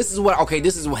like this, this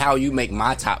is how you make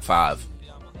my top 5.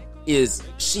 Is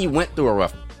she went through a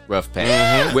rough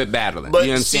patch with battling. But you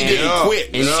know what I'm she saying? didn't quit.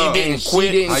 And she didn't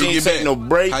quit. She didn't take no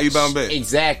breaks. How you bounce back?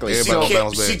 Exactly.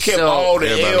 She kept all the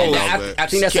L's. I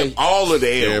think that's all of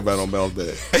the L's. Everybody don't bounce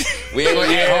back. We ain't gonna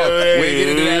get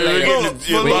into that later.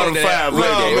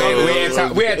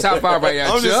 We at top 5 right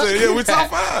now. I'm just saying, yeah, we top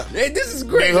 5. Hey, this is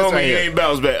great. Hey, homie, you ain't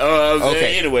bounce back.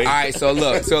 Okay. Anyway. All right, so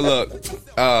look.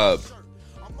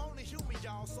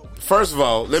 First of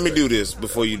all, let me do this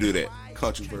before you do that.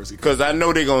 Controversy. Because I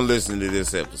know they're going to listen to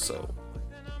this episode.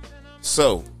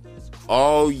 So,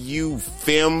 all you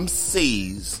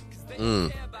FemCs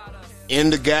in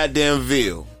the goddamn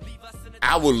Ville,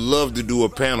 I would love to do a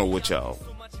panel with y'all.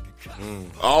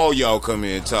 All y'all come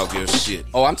in and talk your shit.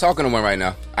 Oh, I'm talking to one right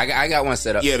now. I got one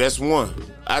set up. Yeah, that's one.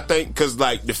 I think because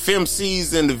like the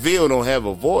FemCs in the Ville don't have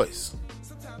a voice.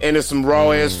 And there's some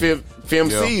raw ass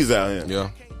FemCs out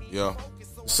here. Yeah.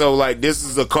 So like this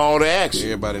is a call to action.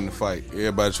 Everybody in the fight.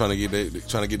 Everybody trying to get that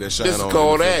shine on. This is a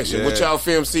call to action. Yeah. What y'all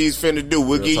FemCs finna do?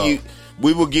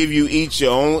 We will give you each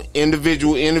your own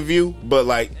individual interview, but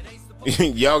like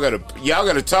y'all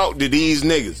gotta talk to these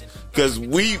niggas. Cause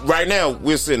right now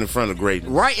we're sitting in front of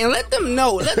greatness. Right, and let them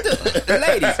know. Let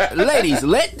the ladies,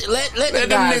 let the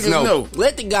guys know.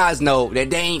 Let the guys know that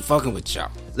they ain't fucking with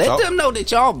y'all. Let them know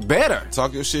that y'all better.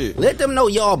 Talk your shit. Let them know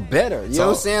y'all better. You know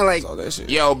what I'm saying? Like that shit.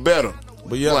 Y'all better.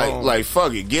 But yeah, like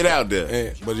fuck it, get out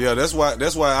there. But yeah, that's why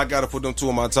I gotta put them 2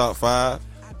 in my top 5.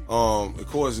 Of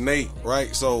course, Nate,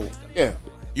 right? So yeah,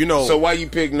 you know. So why you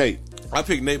pick Nate? I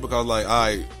picked Nate because like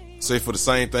I say for the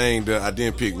same thing that I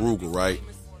didn't pick Ruger, right?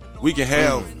 We can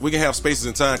have spaces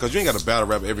in time because you ain't got to battle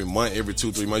rap every month, every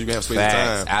 2-3 months. You can have spaces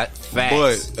in time.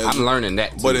 Facts. But I'm learning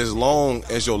that too. But as long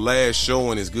as your last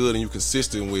showing is good and you're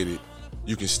consistent with it,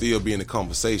 you can still be in the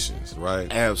conversations,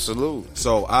 right? Absolutely.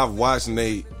 So I've watched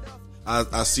Nate.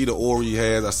 I see the aura he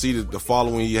has. I see the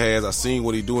following he has. I seen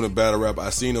what he doing in battle rap.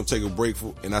 I seen him take a break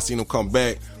and I seen him come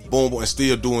back, boom, and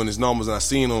still doing his numbers. And I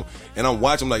seen him, and I'm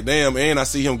watching him like, damn. And I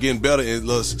see him getting better and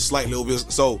slightly over.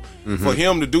 So for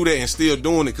him to do that and still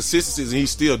doing it, consistency, and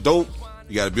he's still dope.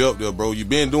 You got to be up there, bro. You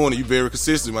been doing it. You very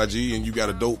consistent, my G, and you got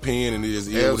a dope pen, and it is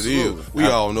what it is. We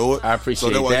all know it. I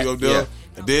appreciate that. So that's why you up there. Yeah.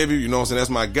 Debbie, you know what I'm saying? That's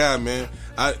my guy, man.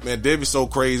 Debbie's so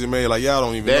crazy, man. Like y'all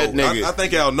don't even know. I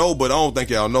think y'all know, but I don't think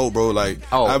y'all know, bro. Like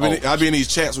I be in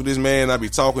these chats with this man. I be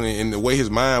talking, and the way his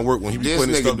mind work when he be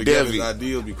putting this stuff together, his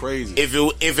ideas be crazy. If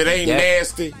it ain't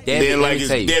nasty, then like it's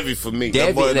Debbie for me.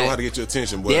 That boy know how to get your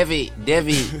attention, boy.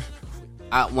 Debbie.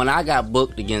 When I got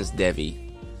booked against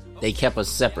Debbie, they kept us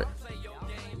separate.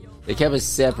 Like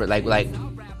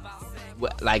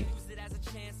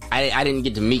I didn't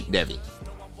get to meet Debbie.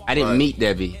 I didn't meet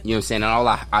Debbie, you know what I'm saying? And all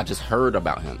I just heard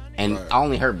about him. And I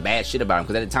only heard bad shit about him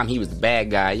because at the time he was the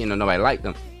bad guy, you know, nobody liked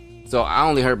him. So I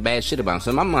only heard bad shit about him.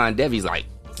 So in my mind, Debbie's like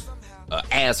an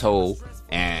asshole,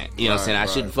 and you know what I'm saying? I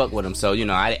shouldn't fuck with him. So, you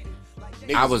know, I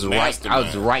was right. I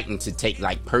was writing to take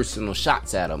like personal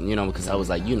shots at him, you know, because I was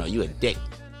like, you know, you a dick.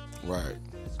 Right.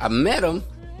 I met him.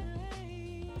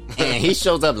 And he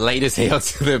shows up late as hell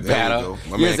to the battle.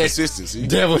 My man, consistency.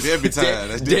 Debbie time.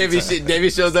 That's Debbie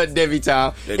shows up Debbie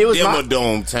time. It was my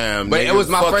dome time. But it was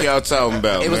my fuck first. Y'all talking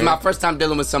about? It was my first time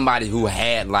dealing with somebody who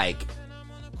had like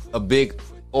a big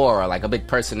aura, like a big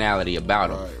personality about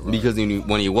him. Right. Because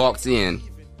when he walks in,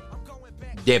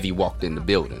 Devi walked in the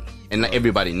building, and like,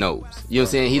 everybody knows. You know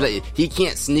what I'm saying? He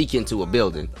can't sneak into a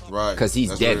building, Right. Because he's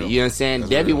That's Devi. real. You know what I'm saying? That's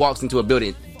Devi real. walks into a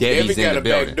building, Devi's Devi got in the a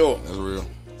building. back door. That's real.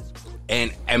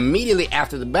 And immediately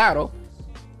after the battle,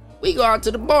 we go out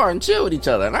to the bar and chill with each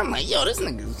other. And I'm like, yo, this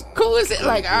nigga's cool as it.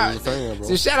 Like, He's a fan, bro.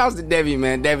 so shout outs to Devi,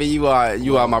 man. Devi, you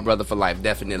are my brother for life,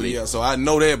 definitely. Yeah, so I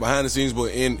know that behind the scenes,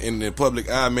 but in the public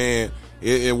eye, man,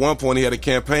 at one point he had a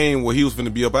campaign where he was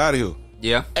finna be up out of here.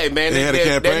 Yeah. Hey man, They had a that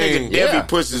campaign. nigga Devi Yeah.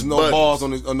 pushes There's no buttons. balls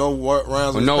on the, no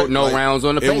rounds on No- the paper. no rounds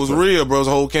on the It was paper. real, bro. It was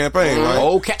a whole campaign, right?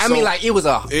 Okay. I So, mean, like, it was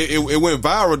a... It went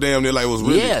viral, damn near, like it was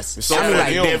really. Yes. So I mean, for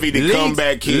like, him, Devi the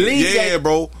comeback kid. leagues Yeah, that-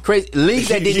 bro. Crazy. Leagues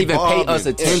that didn't He even pay us bobbing.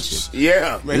 attention.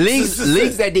 Yeah, Man.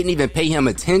 Leagues that didn't even pay him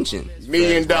attention. $1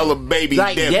 million baby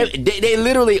Like, Devi. they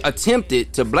literally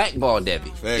attempted to blackball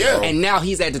Devi. Yeah. bro. And now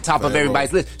he's at the top of Fact,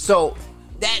 everybody's bro. list. So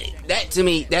that to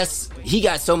me, he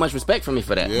got so much respect from me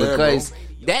for that, Yeah, because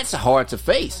that's hard to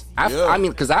face. Yeah. I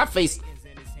mean, because I faced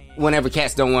whenever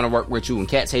cats don't want to work with you and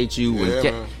cats hate you, Yeah,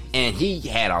 man. and he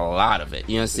had a lot of it.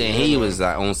 You know what I'm saying? He was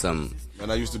like on some.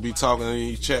 And I used to be talking in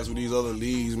these chats with these other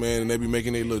leagues, man, and they be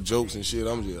making their little jokes and shit.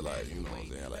 I'm just like, you know what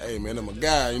I'm saying? Like, hey, man, I'm a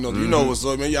guy. You know, you know what's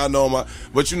up, man. Y'all know my.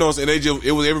 But you know what I'm saying?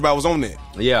 Everybody was on that.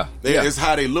 Yeah, It's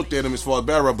how they looked at him as far as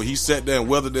battle rap, but he sat there and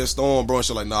weathered that storm, bro, and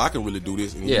shit like, nah, I can really do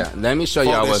this. And he- yeah. Let me show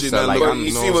Fuck y'all that what's shit, up. nothing Like, but- But I'm, you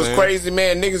you know see what what's I'm saying? crazy,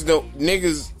 man?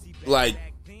 Niggas like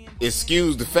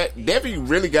excuse the fact Devi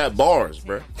really got bars,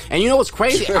 bro. and you know what's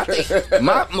crazy? I think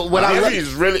what I Devi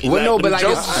is really well, no, like, but the like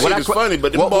jokes it's- and what shit I is funny,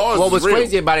 but the bars what is was real.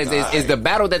 crazy about it is the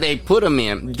battle that they put him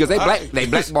in, because they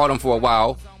blackballed him for a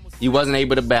while. He wasn't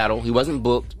able to battle. He wasn't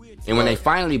booked, and when they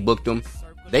finally booked him,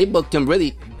 they booked him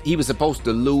really. He was supposed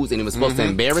to lose, and he was supposed to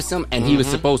embarrass him, and he was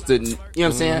supposed to, you know what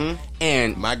I'm saying?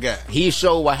 And My guy. he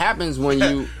showed what happens when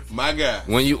you My guy.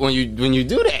 when you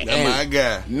do that. My And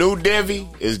guy. New Devi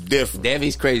is different.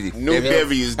 Devi's crazy. New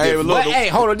Devi is Hey, different. look, But hey,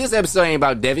 hold on. This episode ain't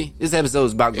about Devi. This episode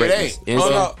is about greatness. ain't. You know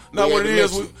what I'm saying? No, We what had it to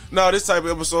is, mention- this type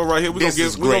of episode right here, we're This gonna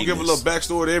is give a greatness. little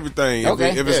backstory to everything.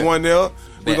 Okay. If it's Yeah. one there, we're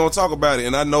Bet. gonna talk about it.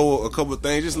 And I know a couple of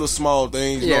things, just little small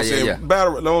things. You know Yeah, what I'm saying? yeah.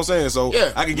 Battle, you know what I'm saying? So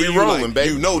Yeah, I can give we you rolling, like,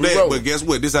 baby. you know We that, rolling. but guess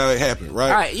what? This is how it happened, right?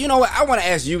 All right, you know what? I want to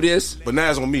ask you this. But now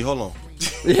it's on me. Hold on.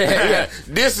 Yeah.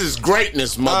 This is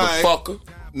greatness, motherfucker.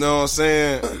 Know what I'm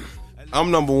saying? I'm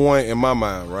number one in my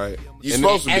mind, right? You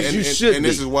supposed to be. As you should And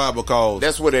this be. is why, because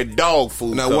That's where that dog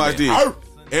food now come watch in. this. Arr!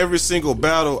 Every single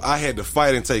battle, I had to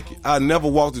fight and take it. I never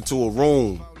walked into a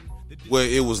room where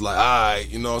it was like, all right,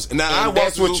 you know. Now I And walked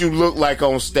that's what into- you look like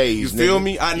on stage. You feel nigga.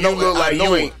 me? I know. You look like I know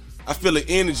you it. ain't. I feel the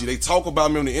energy. They talk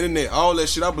about me on the internet, all that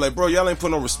shit. I be like, bro, y'all ain't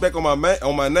putting no respect on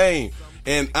my name.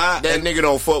 And That nigga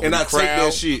don't fuck with and the I take crowd.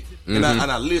 that shit and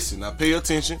I listen. I pay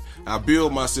attention. I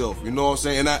build myself. You know what I'm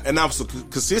saying? And I'm so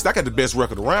consistent. I got the best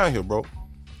record around here, bro.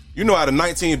 You know, out of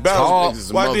 19 battles,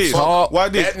 Niggas a why this? motherfucker. Why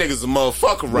this? That nigga's a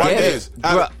motherfucker Why right there. this?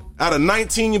 Out of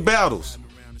 19 battles,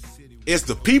 it's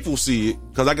the people see it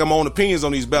because I got my own opinions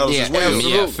on these battles Yeah, as well.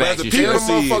 absolutely. Yeah, But facts, as the you people should. Tell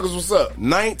them see motherfuckers it, what's up.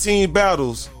 19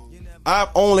 battles, I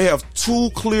only have 2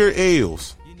 clear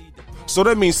L's. So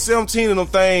that means 17 of them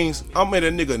things, I'm at a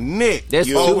nigga neck. There's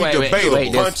You two. always Wait, debatable.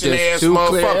 wait, there's Punching ass two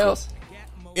clear motherfucker. L's?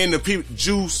 In the people,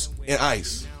 juice and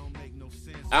ice.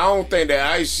 I don't think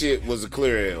that ice shit was a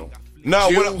clear L.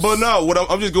 No, Juice,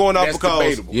 I'm just going off that's because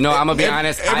debatable. You know, I'm gonna be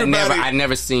honest. everybody- I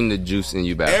never seen the juice in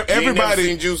you battle. You ain't never everybody.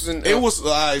 seen Juice in- it was all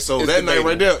right. So It's that night debatable.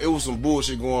 right there, it was some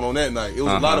bullshit going on that night. It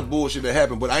was a lot of bullshit that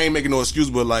happened, but I ain't making no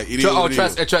excuse. But like, it is. what it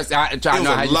trust. is. I know was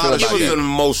how a you lot feel of about It shit. was that. an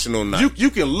emotional night. You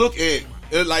can look at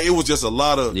it like it was just a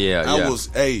lot of. Yeah, I yeah. was.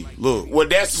 Hey, look. Well,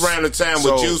 that's around the time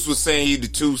when So- Juice was saying he the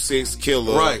 2-6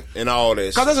 killer, Right. and all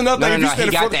that. Cause Shit. that's another No, thing. no, If no.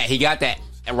 you stand in front. He got that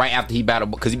right after he battled,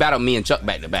 because he battled me and Chuck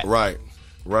back to back. Right.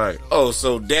 Oh,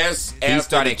 so that's after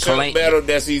started the Chuck claim- battle.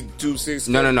 That's he 2-6.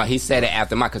 No. He said it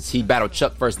after because he battled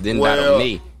Chuck first, then Well, battled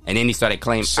me, and then he started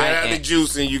claiming. Shout out to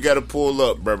Juice, and you got to pull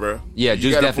up, bro. Yeah, You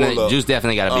Juice gotta definitely. pull up. Juice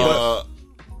definitely got to be. up.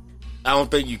 I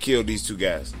don't think you killed these two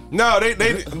guys. No,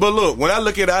 they. But look, when I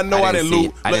look at it, I know I I didn't didn't see lose.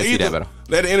 it. I didn't see that battle.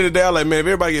 At the end of the day, I'm like, man, if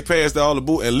everybody get past all the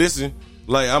boot and listen,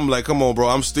 like I'm like, come on, bro,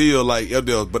 I'm still like up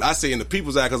there. But I say in the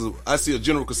people's eye because I see a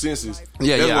general consensus.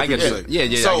 Yeah, That's yeah, what I get people you. say. Yeah,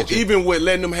 I So get you. even with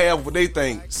letting them have what they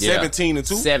think, Yeah.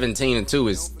 17-2, 17-2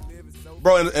 is.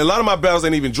 bro, and a lot of my battles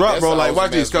ain't even dropped, That's bro. an Like, awesome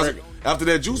watch this, ass because record. after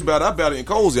that Juice battle, I battled in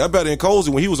Cozy. I battled in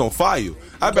Cozy when he was on fire.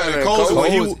 I battled in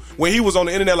Cozy when he was on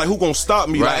the internet, like, who gonna stop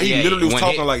me? Like, he literally was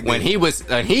talking like that. when he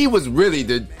was really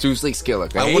the 2-6 killer.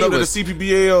 I went up to the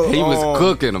CPBL. He was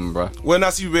cooking him, bro. Well,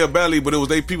 not CPBL Battle League, but it was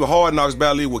they people Hard Knocks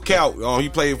Battle League with Cal. He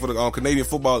played for the Canadian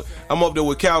football. I'm up there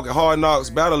with Cal at Hard Knocks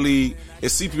Battle League at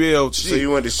CPBL. So you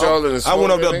went to Charlotte and I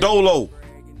went up smoked there that Dolo.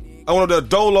 I went up there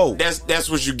dolo. That's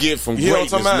what you get from You know what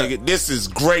greatness, I'm talking nigga. This is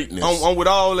greatness. I'm with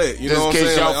all that. You Just know in what I'm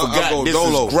case saying? y'all Like, forgot, go this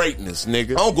dolo. is greatness,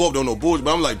 nigga. I don't go up there no bullshit,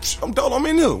 but I'm like, I'm dolo. I'm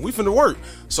in here. We finna work.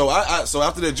 So so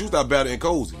after that juice, I battled in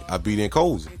Cozy. I beat in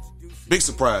Cozy. Big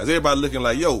surprise. Everybody looking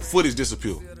like, yo, footage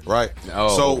disappeared. Right?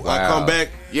 Oh, so wow. I come back.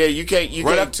 Yeah, you can't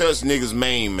Right touch niggas'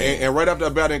 main man. And right after I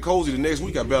battled in Cozy, the next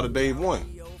week I battled Dave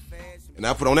One. And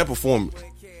I put on that performance.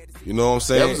 You know what I'm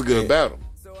saying? That was a good battle.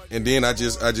 And then I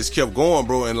just kept going,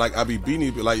 bro. And like I be beating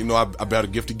it, like, you know, I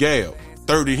battled Gifted Gab,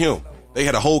 30 him. They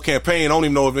had a whole campaign. I don't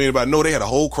even know if anybody know. They had a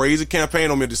whole crazy campaign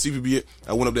on me at the CPB.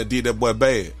 I went up there, did that boy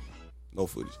bad. No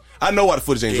footage. I know why the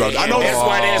footage ain't dropped. I know that's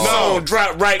why that song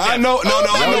dropped right now. I know. No, That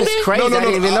I know. was crazy. I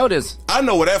didn't even notice. I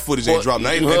know where that footage ain't dropped. Now,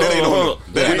 that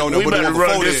ain't on there. We better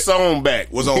run this song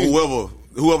back. Was on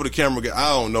whoever the camera got. I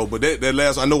don't know, but that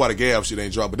last, I know why the Gab shit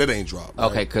ain't dropped, but that ain't dropped. Right?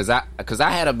 Okay, because I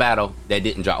had a battle that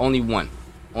didn't drop. Only one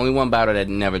battle that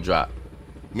never dropped.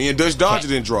 Me and Dutch Dodger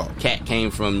didn't drop. Cat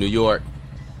came from New York.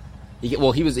 He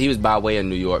was by way of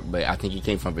New York, but I think he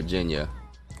came from Virginia.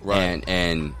 Right.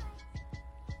 And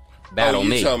battle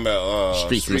me. You talking about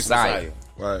Streets Messiah.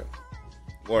 Right.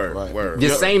 Word. The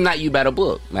same night you battle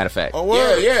Book, matter of fact. Oh,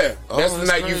 word. Yeah. That's the that's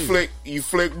night crazy. you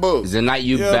flick Book. It's the night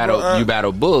you Yeah, battle bro, you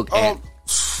battle Book and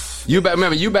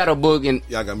remember you battle Book and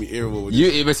Y'all got me everywhere with you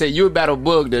this. even say you battle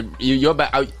Book that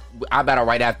I battle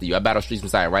right after you. I battle Streets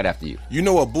Messiah right after you. You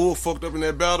know what Bull fucked up in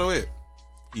that battle at?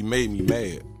 He made me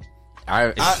mad.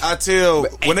 I I tell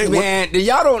when they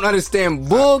y'all don't understand.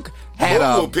 Book had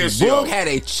Book will piss you off. had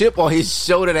a chip on his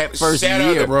shoulder that first Shout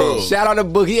out year, to bro. Book. Shout out to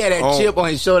Book. He had that Oh. chip on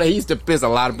his shoulder. He used to piss a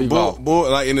lot of people off. Bull,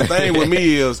 like, and the thing with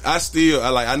me is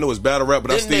I know it's battle rap,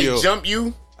 but Didn't I still they jump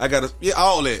you? I got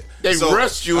all that. They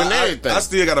rushed you and everything. I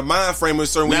still got a mind frame with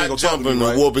certain Not we ain't gonna jumping talk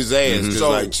to to whoop his ass because So-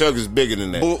 like Chuck is bigger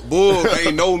than that. Bull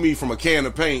ain't know me from a can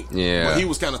of paint. Yeah. But he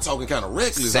was kind of talking kind of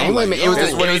reckless. Same I'm with like, me. It was yo,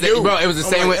 the, what it he was the, do. bro. It was the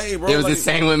I'm same like, with hey, bro, it was like- the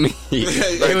same with me. Like,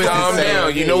 It was Calm the same.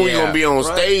 down. You know we gonna be on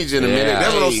Right. stage in a minute. Yeah.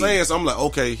 That's what I'm Hey. saying. So I'm like,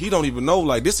 okay, he don't even know.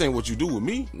 Like, this ain't what you do with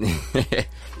me.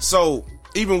 So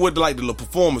even with like the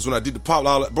performance when I did the pop,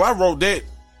 all that, bro, I wrote that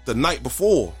the night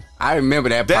before. I remember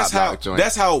that. That's pop how. lock joint.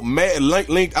 That's how mad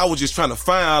linked. I was just trying to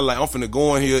find like I'm finna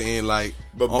go in here and like.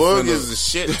 But I'm Bug finna- is the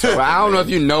shit. Well, I don't know if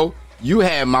you know. You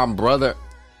had my brother.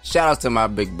 Shout out to my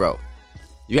big bro.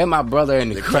 You had my brother in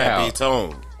the Crappy crowd,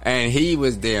 tone. and he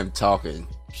was damn talking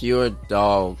pure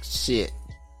dog shit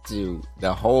to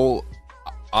the whole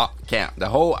camp, the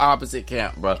whole opposite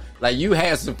camp, bro. Like you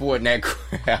had support in that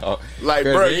crowd. Like,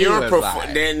 'Cause bro, he you're was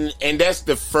like- and that's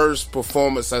the first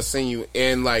performance I seen you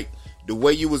in. Like the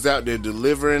way you was out there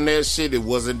delivering that shit, it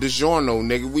wasn't DiGiorno,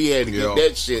 nigga. We had to Yo. get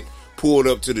that shit pulled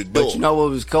up to the door. But you know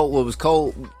what was cold? What was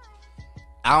cold?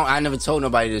 I never told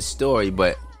nobody this story,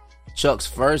 but Chuck's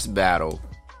first battle,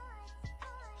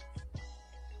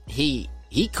 he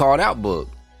called out Book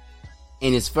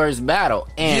in his first battle,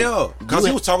 and Yeah, because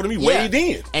he was talking to me way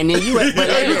then. And then you, but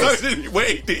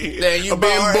Way then. Then you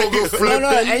been booger flipping. no,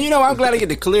 and you know I'm glad I get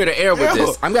to clear the air with Yeah.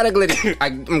 this. I'm glad I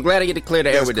get to clear the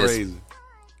air That's with crazy. this.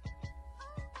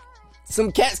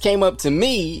 Some cats came up to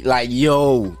me like,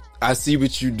 "Yo, I see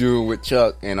what you doing with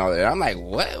Chuck and all that." I'm like,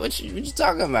 "What? What you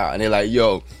talking about?" And they're like,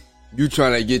 "Yo, you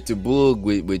trying to get to Boog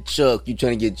with Chuck? You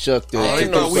trying to get Chuck to?" I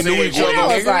ain't know we knew each other, I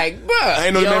was nigga. like, "Bruh." I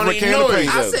ain't know You you don't meant for even can know of paint.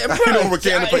 each I other. said, I bro, know for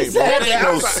can of paint, bro. That ain't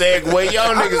no segue.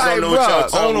 Y'all niggas like, don't know what y'all bruh, I don't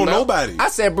talking know about. nobody. I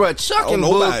said, bro, Chuck Oh, and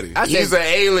nobody. Boog. I said, He's an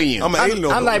alien. I'm an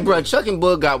alien. I'm like, bro, Chuck and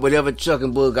Boog got whatever Chuck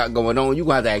and Boog got going on. You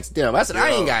gonna have to ask them. I said, I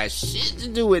ain't got shit to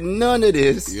do with none of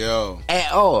this Yo.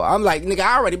 at all. I'm like, nigga,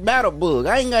 I already battled Boog.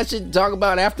 I ain't got shit to talk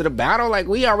about after the battle. Like,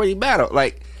 we already battled.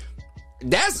 Like,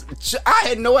 I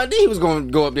had no idea he was going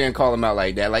to go up there and call him out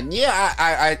like that. Like, yeah,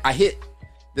 I hit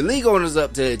the league owners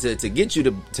up to get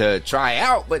you to try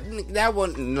out, but that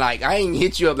wasn't like, I ain't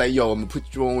hit you up like, yo, I'm gonna put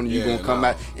you on and you gonna come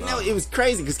out. You know, it was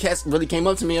crazy because cats really came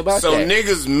up to me about So that.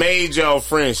 niggas made y'all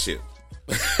friendship.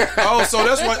 Oh, so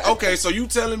that's what. Okay, so you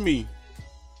telling me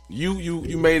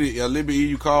you made it a little bit easy.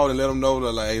 You called and let them know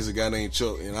that like, hey, it's a guy named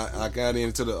Chuck, and I got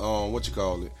into the what you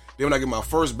call it. Then when I get my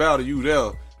first battle, you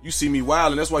there. You see me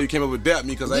wild, and that's why you came up with dap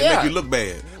me because I didn't make you look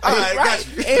bad. All right, Right.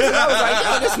 got you. And I was like,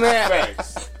 yo, this man.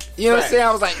 You know what I'm saying?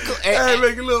 I was like, I ain't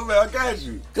make you look bad. I got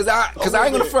you. because I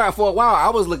ain't gonna front for a while. I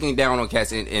was looking down on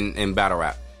cats in battle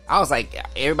rap. I was like,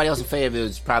 everybody else in Fayetteville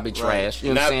is probably trash.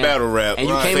 You know what I'm Not saying? battle rap. And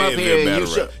you Right. came up Fayetteville here and you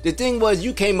battle rap. the thing was,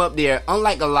 you came up there,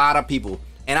 unlike a lot of people,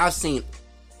 and I've seen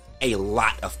a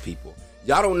lot of people.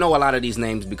 Y'all don't know a lot of these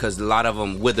names because a lot of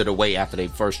them withered away after they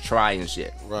first try and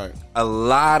shit. Right. A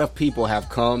lot of people have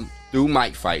come through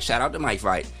Mike Fight. Shout out to Mike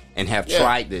Fight, and have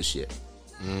tried this shit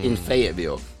in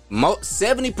Fayetteville.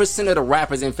 70% of the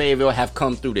rappers in Fayetteville have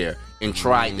come through there and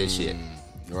tried this shit.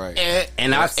 Right.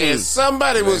 And I've seen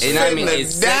somebody was and I mean, die.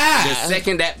 the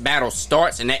second that battle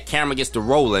starts and that camera gets to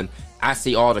rolling, I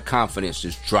see all the confidence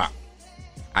just drop.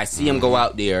 I see him go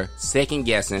out there second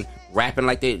guessing, rapping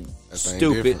like they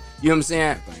stupid. Different. You know what I'm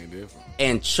saying? That thing different.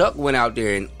 And Chuck went out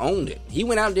there and owned it. He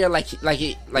went out there like Chuck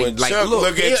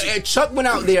went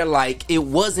out there like it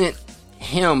wasn't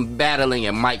him battling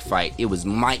a Mike fight. It was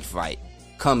Mike fight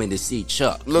coming to see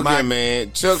Chuck. Look at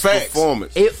man, Chuck's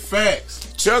performance.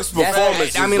 Facts. Chuck's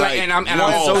performance. I mean, like, and I'm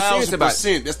so serious about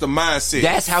it. That's the mindset.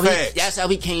 That's how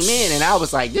he came in, and I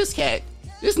was like, this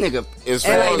nigga, as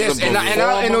and far like as this, and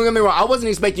don't get me wrong, I wasn't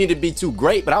expecting you to be too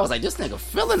great, but I was like, this nigga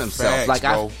feeling himself.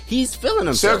 Facts, he's feeling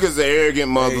himself. Chuck is an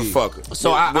arrogant motherfucker. Hey.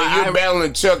 So when you're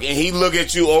battling Chuck and he look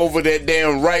at you over that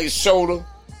damn right shoulder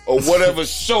or whatever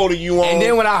shoulder you on, and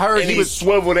then when I heard he was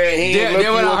swivel that hand,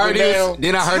 then when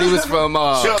I heard he was from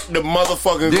Chuck the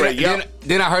motherfucking great.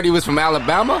 Then I heard he was from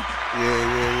Alabama.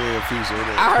 Yeah.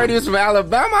 I heard he was from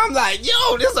Alabama. I'm like,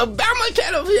 yo, this Alabama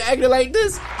cat over here acting like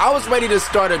this. I was ready to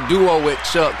start a duo with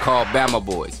Chuck called Bama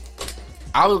Boys.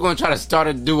 I was going to try to start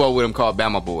a duo with him called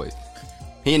Bama Boys.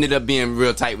 He ended up being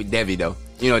real tight with Devi though.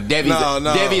 You know, Devi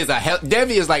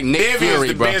is like Nick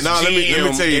Fury, bro. Let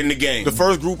me tell you, in the game, the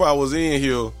first group I was in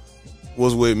here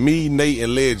was with me, Nate,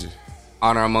 and Legend.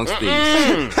 Honor Amongst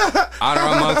Thieves. Honor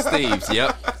Amongst Thieves,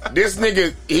 yep. This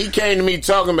nigga, he came to me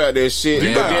talking about that shit,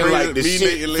 but then like the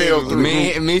shit fell through.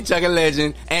 Me, Chuck, and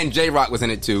Legend, and J-Rock was in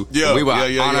it too. Yeah, we were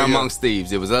Honor Amongst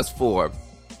Thieves. It was us four.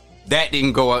 That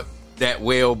didn't go up that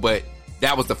well, but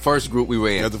that was the first group we were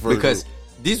in. Because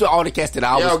these were all the cats that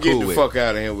I was cool with. Y'all get the fuck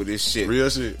out of here with this shit.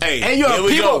 Real shit. Hey, and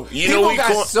people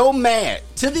got so mad.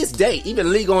 To this day,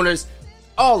 even league owners,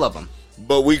 all of them.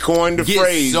 But we coined the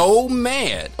phrase. So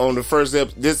mad on the first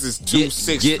episode. This is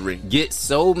 263. Get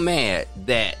so mad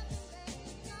that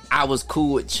I was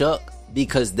cool with Chuck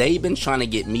because they've been trying to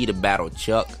get me to battle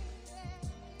Chuck.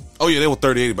 Oh yeah, they were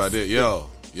 38 about that. Yo.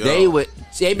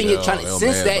 They've been trying to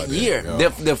since that year.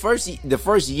 The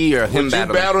first year of him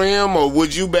battling. Would you battle him or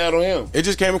would you battle him? It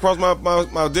just came across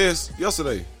my desk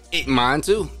yesterday. Mine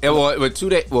too. Well, 2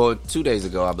 days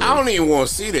ago, I believe. I don't even want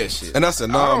to see that shit. And I said,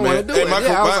 "Nah, man."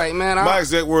 I was like, man, my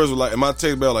exact words were like, and my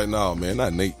text back like, "Nah, man,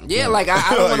 not Nate." Yeah, like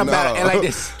I don't want to battle and like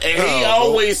this. And he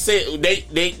always said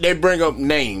they bring up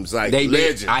names like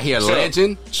Legend. I hear Chuck,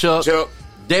 Legend, Chuck,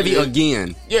 Devi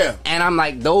again. Yeah, and I'm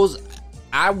like those.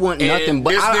 I want nothing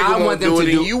but I want them to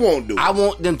do. You won't do. I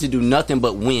want them to do nothing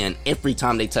but win every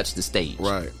time they touch the stage.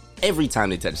 Right. Every time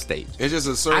they touch the stage. It's just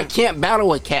a certain... I can't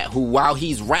battle a cat who, while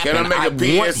he's rapping, I want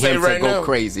him to go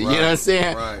crazy. Right. You know what I'm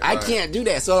saying? Right. I can't do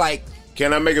that. So, like...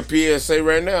 Can I make a PSA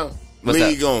right now?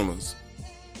 League owners,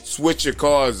 switch your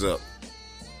cards up.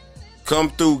 Come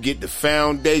through, get the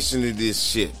foundation of this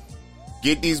shit.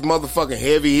 Get these motherfucking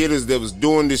heavy hitters that was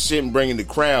doing this shit and bringing the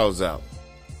crowds out.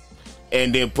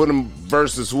 And then put them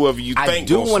versus whoever you think. I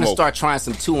do want to start trying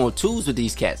some 2-on-2s with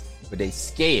these cats. But they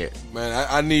scared. Man,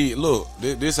 I need, look,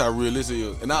 this how realistic it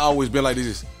is. And I always been like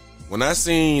this. When I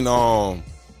seen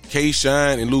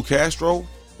K-Shine and Lou Castro.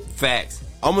 Facts.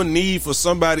 I'm going to need for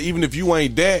somebody, even if you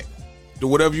ain't that, to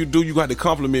whatever you do, you got to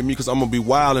compliment me because I'm going to be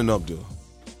wilding up there.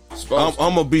 I'm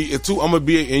going to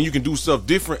be, and you can do stuff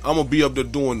different. I'm going to be up there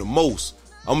doing the most.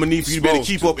 I'm going to need for you to be able to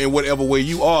keep up in whatever way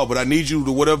you are, but I need you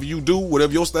to whatever you do,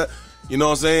 whatever your style. You know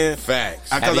what I'm saying? Facts.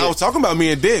 Because I was talking about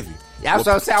me and Devi. Yeah, I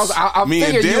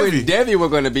figured you and Devi were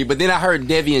going to be, but then I heard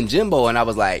Devi and Jimbo, and I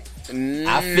was like,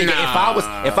 I figured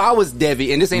if I was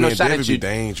Devi, and this ain't no shot at you,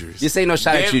 dangerous. This ain't no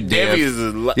shot at you,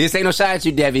 Devi. This ain't no shot at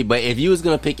you, Devi. But if you was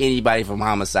going to pick anybody from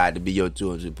Homicide to be your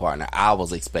 2-on-2 partner, I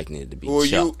was expecting it to be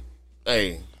Chuck.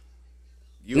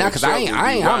 Nah, because I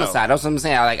ain't Homicide. That's what I'm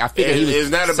saying. I figured he was it's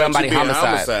not about somebody you being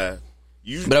homicide.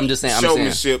 But I'm just saying,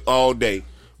 showmanship all day.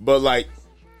 But like,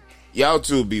 y'all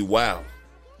two be wild.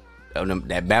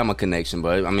 That Bama connection,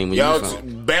 but I mean, when y'all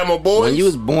Bama Boys. When you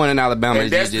was born in Alabama,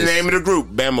 and that's the name of the group,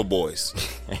 Bama Boys,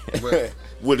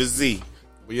 with a Z.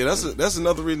 But yeah, that's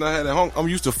another reason I had at home. I'm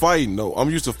used to fighting though. I'm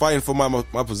used to fighting for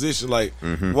my position. Like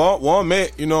one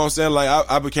met, you know what I'm saying?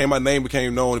 Like my name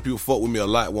became known and people fuck with me a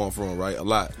lot. Where I'm from, right? A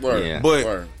lot. Yeah.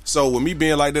 But so with me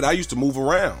being like that, I used to move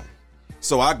around.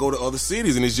 So I go to other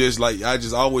cities and it's just like I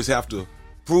just always have to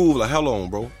prove like, hold on,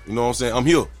 bro. You know what I'm saying? I'm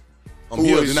here. I'm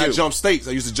here. Then I jump states.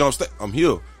 I used to jump states. I'm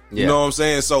here. You know what I'm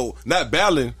saying? So not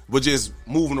battling, but just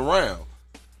moving around.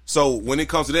 So when it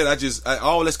comes to that,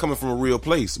 all that's coming from a real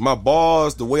place. My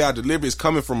bars, the way I deliver is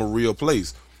coming from a real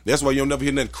place. That's why you'll never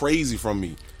hear nothing crazy from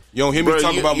me. You don't hear me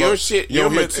talk about your shit. Your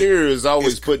material is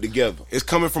always put together. It's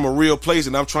coming from a real place,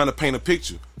 and I'm trying to paint a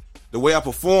picture. The way I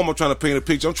perform, I'm trying to paint a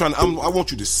picture. I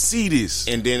want you to see this.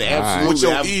 And then With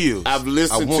absolutely, your ears. I've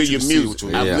listened to your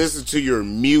music. I've listened to your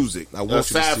music.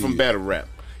 Aside from battle rap,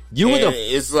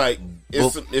 it's like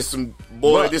it's some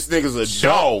boy. This nigga's a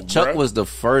dog. Chuck was the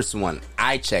first one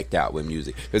I checked out with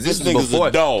music because this nigga's before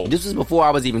a dog. This was before I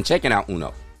was even checking out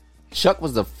Uno. Chuck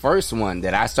was the first one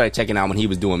that I started checking out when he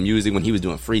was doing music, when he was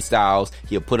doing freestyles.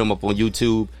 He'll put them up on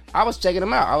YouTube. I was checking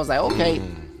him out. I was like, okay.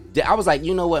 I was like,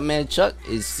 you know what, man? Chuck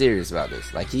is serious about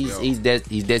this. Like he's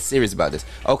dead serious about this.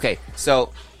 Okay,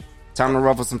 so time to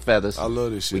ruffle some feathers. I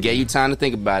love this shit. We gave you time to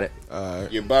think about it. All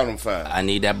right. Your bottom 5. I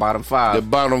need that bottom 5. The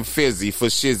bottom fizzy for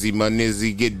shizzy, my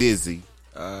nizzy, get dizzy.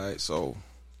 All right, so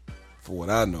for what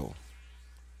I know,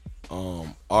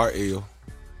 RL.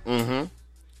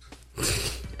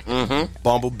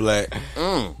 Bumble Black.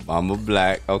 Bumble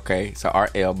Black. Okay, so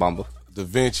RL Bumble. Da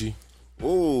Vinci.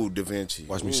 Ooh, Da Vinci.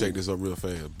 Watch me shake this up real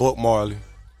fast. Buck Marley.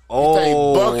 You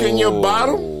think Buck in your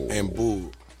bottom? And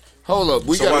Bull. Hold up.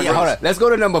 Hold up. Let's go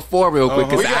to number 4 real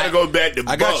quick. We gotta go back to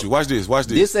Buck. I got you. Watch this. This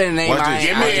is the name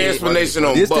Give me an explanation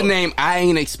on Buck. This the name I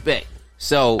ain't expect.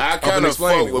 So I kind of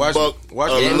fuck with Buck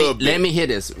a little bit. Let me hear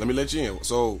this. Let me let you in.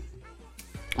 So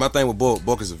my thing with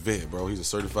Buck is a vet, bro. He's a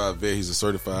certified vet. He's a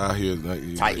certified out here.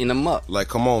 Tighten him up. Like,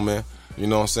 come on, man. You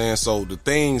know what I'm saying? So the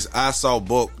things I saw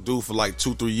Buck do for like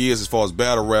 2-3 years as far as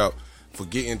battle rap,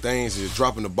 forgetting things, is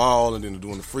dropping the ball and then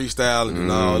doing the freestyle and then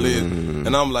all this.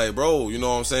 And I'm like, bro, you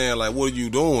know what I'm saying? Like, what are you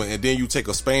doing? And then you take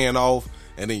a span off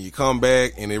and then you come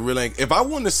back and it really ain't. If I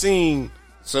wouldn't have seen.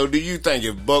 So do you think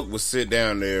if Buck would sit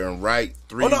down there and write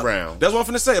 3 rounds? That's what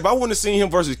I'm finna say. If I wouldn't have seen him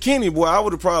versus Kenny, boy, I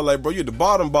would have probably like, bro, you're the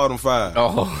bottom 5.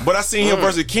 Oh. But I seen him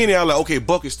versus Kenny, I was like, okay,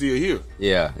 Buck is still here.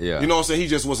 Yeah. You know what I'm saying? He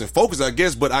just wasn't focused, I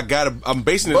guess, but I'm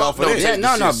basing it off of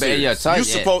that.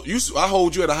 I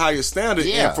hold you at a higher standard.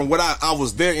 Yeah. And from what I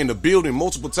was there in the building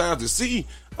multiple times to see,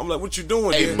 I'm like, what you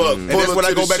doing? Hey, Buck, and that's when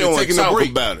I go back to taking the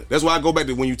break. About it. That's why I go back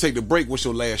to when you take the break, what's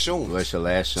your last showing?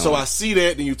 So I see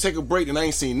that, then you take a break, and I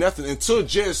ain't seen nothing until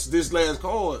just this last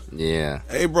card. Yeah.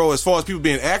 Hey, bro, as far as people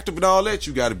being active and all that,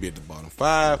 you got to be at the bottom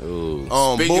 5.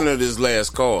 Speaking of this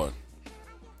last card,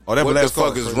 what the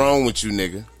fuck is wrong with you,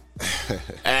 nigga?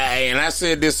 And I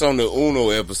said this on the Uno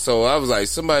episode. I was like,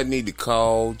 somebody need to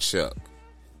call Chuck.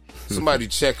 Somebody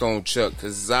check on Chuck,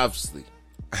 because it's obviously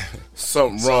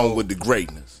something wrong with the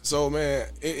greatness. So, man,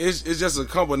 it's just a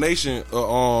combination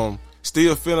of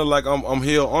still feeling like I'm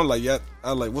held on. Like, yeah,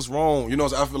 I like, what's wrong? You know,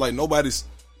 I feel like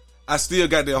I still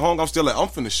got that hunger. I'm still like, I'm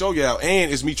finna show you out,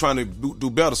 and it's me trying to do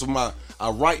better. So I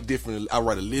write different. I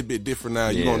write a little bit different now.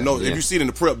 You gonna know if you see it in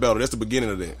the prep battle. That's the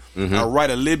beginning of that. I write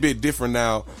a little bit different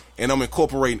now, and I'm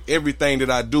incorporating everything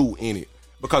that I do in it.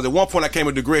 Because at one point I came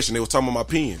with digression. They was talking about my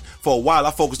pen. For a while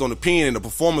I focused on the pen and the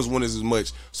performance wasn't as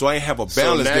much. So I ain't have a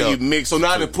balance there. So now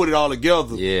I done put it all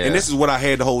together. Yeah. And this is what I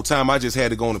had the whole time. I just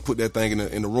had to go and put that thing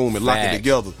in the room and lock it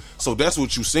together. So that's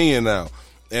what you seeing now.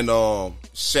 And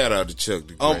shout out to Chuck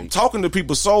the Great. Talking to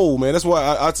people's soul, man. That's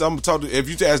why I'm talking to. If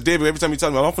you ask David every time he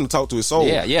talks to me, I'm finna talk to his soul.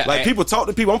 Yeah. Like people talk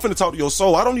to people, I'm finna talk to your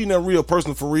soul. I don't need no real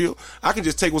person for real. I can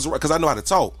just take what's right because I know how to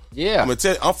talk. Yeah, I'm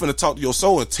finna talk to your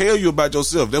soul and tell you about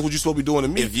yourself. That's what you're supposed to be doing to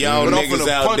me. If y'all niggas I'm finna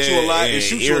out punch there you a lot and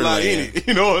shoot you a lot in it.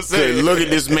 You know what I'm saying? Look at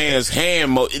this man's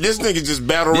hand. This nigga just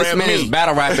battle rap me. This man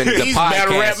battle rapping the He's podcast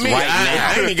battle rap me right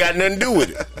now. I ain't got nothing to do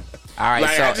with it. All right,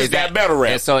 like, so I just got battle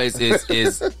rap. And so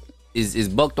is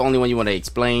Buck the only one you want to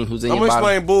explain? Who's in I'm your bottom?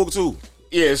 gonna explain Boog too.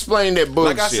 Yeah, explain that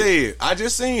bullshit. Like I said, I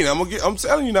just seen. I'm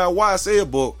telling you now why I said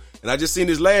Boog, and I just seen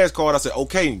this last card. I said,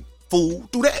 okay, fool,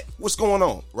 do that. What's going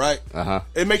on, right?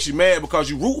 It makes you mad because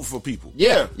you root for people.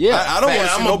 Yeah. I don't want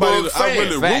to see nobody. I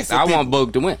really root for I people. want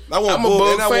Boog to win. I want I'm a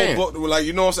Boog, and I fan. want Boog, like,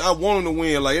 you know what I'm saying. I want him to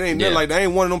win. Like, it ain't nothing like that. I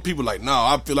ain't one of them people like, no,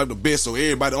 I feel like the best, so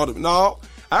everybody on the no.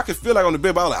 I can feel like on the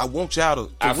bed, but I want y'all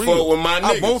to I real. fuck with my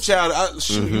niggas. I want y'all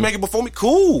to you make it before me.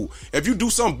 Cool. If you do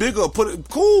something bigger, put it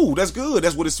cool. That's good.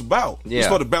 That's what it's about. Yeah. It's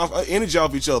supposed to bounce energy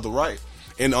off each other, right?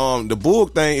 And the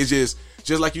Boog thing is just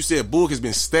like you said, Boog has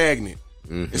been stagnant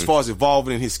as far as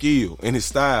evolving in his skill and his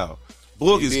style.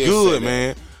 Boog is good,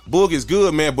 man. Boog is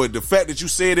good, man. But the fact that you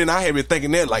said it, and I have been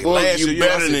thinking that like Boog, last you year.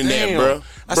 better than that, bro.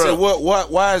 I said,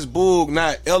 why is Boog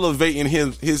not elevating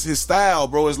his style,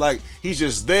 bro? It's like he's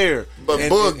just there. But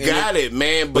Boog got it,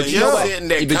 man. But you know what? in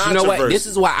that but you know what? controversy. This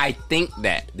is why I think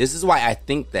that. It's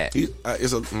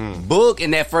a Boog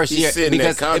in that first year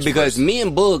because me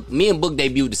and Boog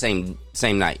debuted the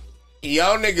same night.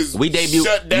 Y'all niggas we debuted.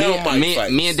 Shut down me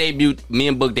and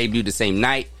Boog debuted the same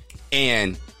night,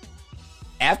 and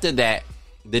after that,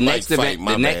 the next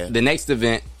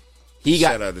event He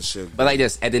got, shout out to Suge. but like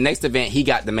this, at the next event, he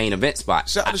got the main event spot.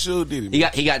 Shout out to Suge Diddy.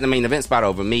 He got the main event spot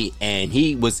over me, and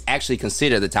he was actually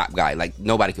considered the top guy. Like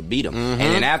nobody could beat him. And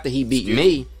then after he beat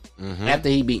me,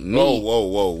 Whoa.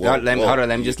 Hold on, let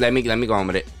me go on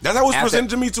with it. That's how it was presented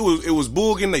to me too. It was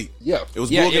Boog and Nate. Yeah. It was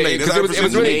Boog and Nate. That's how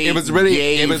it was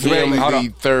really hold on.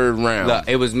 the third round. Look,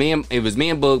 it was me and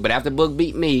Boog, but after Boog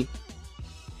beat me,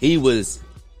 he was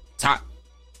top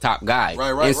guy.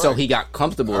 Right. And so he got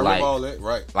comfortable. I Like, remember all that.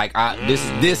 Right. like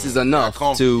this is enough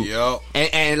to. Yep.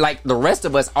 And like the rest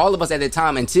of us, all of us at the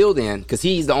time until then, because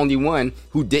he's the only one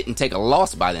who didn't take a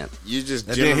loss by them. You just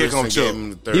And then here generously comes gave Chuck. him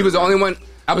the third He was the round. only one.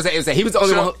 I would say he was the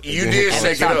only one. You did at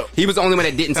shake the it time, up. He was the only one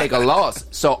that didn't take a loss.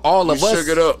 So all of You us, shook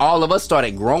it up. all of us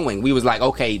started growing. We was like,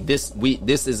 okay, this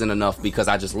isn't enough because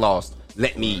I just lost.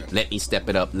 Let me step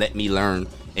it up. Let me learn.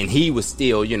 And he was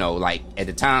still, like at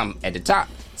the time at the top.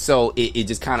 So it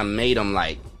just kind of made him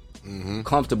like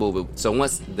comfortable with. So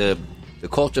once the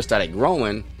culture started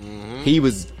growing, he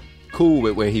was cool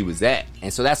with where he was at.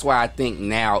 And so that's why I think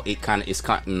now it's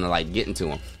kind of like getting to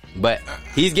him. But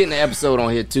he's getting an episode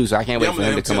on here too, so I can't wait for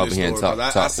him to come up in here and talk.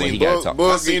 I seen He got to talk.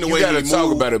 Bug, seen the you way gotta he talk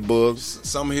moved. about it, Bugs.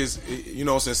 Some of his,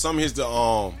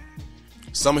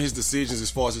 some of his decisions as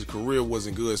far as his career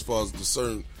wasn't good as far as the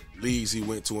certain leagues he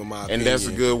went to, in my opinion. And that's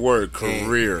a good word,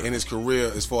 career. And his career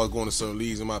as far as going to certain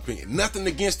leagues, in my opinion. Nothing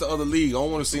against the other league. I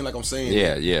don't want to seem like I'm saying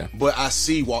that. Yeah. But I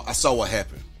saw what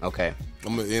happened. Okay.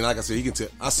 And like I said, he can tell.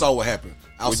 I saw what happened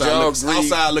Would y'all agree?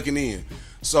 outside looking in.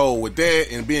 So with that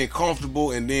and being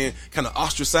comfortable and then kind of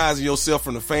ostracizing yourself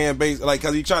from the fan base, like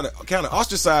because he tried to kind of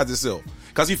ostracize himself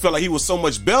because he felt like he was so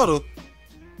much better.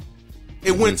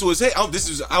 It went to his head. Oh, this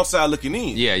is outside looking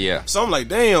in. Yeah. So I'm like,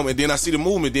 damn. And then I see the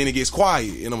movement. Then it gets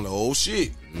quiet, and I'm like, oh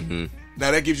shit. Now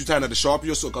that gives you time to sharpen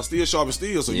yourself, cause still sharp and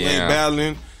still. So you ain't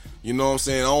battling. You know what I'm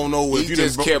saying? I don't know if He you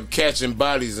just kept catching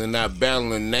bodies and not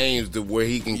battling names to where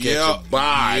he can catch a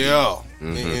body. Yeah.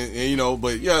 And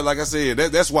but yeah, like I said,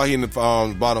 that's why he in the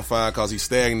bottom five, cause he's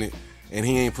stagnant and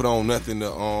he ain't put on nothing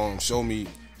to show me.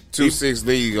 2-6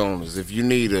 league owners, if you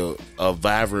need a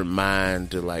vibrant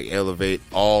mind to like elevate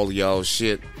all y'all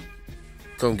shit,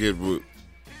 come get with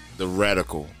the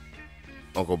radical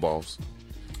Uncle Boss.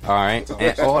 All right.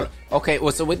 Okay.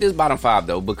 Well, so with this bottom five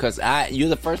though, because you're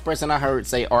the first person I heard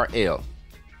say RL.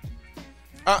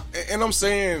 And I'm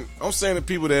saying to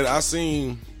people that I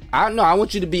seen. I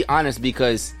want you to be honest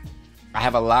because I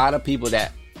have a lot of people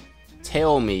that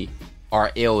tell me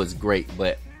RL is great,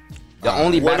 but the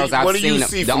only battles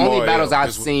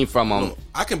I've seen from him.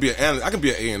 I can be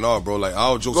an A&R, bro. Like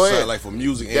all jokes Go aside, ahead. like for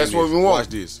music. That's and what we want. Watch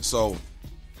this. So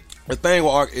the thing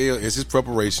with RL is his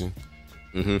preparation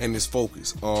and his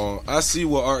focus. I see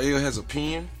where RL has a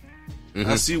pen.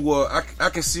 I see what I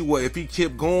can see what if he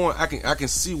kept going, I can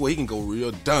see where he can go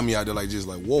real dummy out there, like just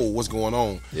like whoa, what's going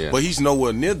on? Yeah. But he's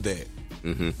nowhere near that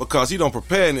because he don't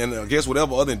prepare, and I guess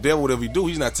whatever other endeavor, whatever he do,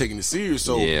 he's not taking it serious.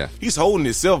 So he's holding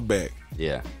himself back.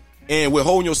 Yeah. And with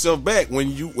holding yourself back,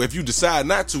 if you decide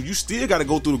not to, you still got to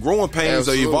go through the growing pains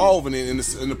of evolving, and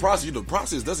in the process, the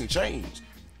process doesn't change.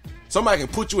 Somebody can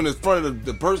put you in the front of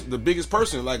the biggest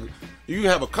person. Like you can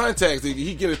have a contact.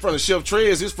 He get in front of Chef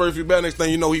Trez. His first few battles, next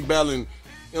thing you know, he battling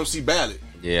MC Ballot.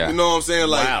 Yeah, you know what I'm saying?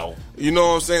 Like, wow. You know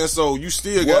what I'm saying? So you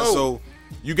still got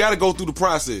you got to go through the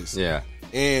process. Yeah,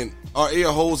 and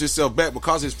RL holds himself back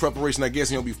because of his preparation. I guess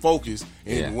he'll be focused,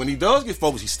 and when he does get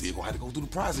focused, he's still gonna have to go through the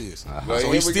process.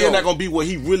 So he's still not gonna be what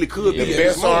he really could be. The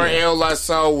best RL I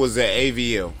saw was at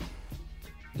AVL.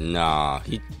 Nah,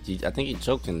 he I think he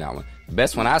choked in that one. The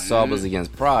best one I saw was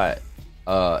against Pride.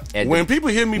 When people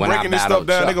hear me breaking this stuff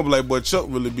down, they're gonna be like, "But Chuck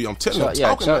really be." I'm telling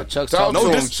you,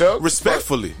 Chuck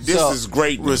respectfully. This is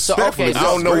great. Respectfully, I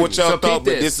don't know what y'all thought,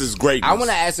 but this is great. I want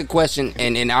to ask a question,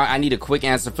 and I need a quick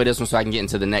answer for this one so I can get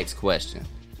into the next question.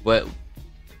 But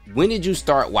when did you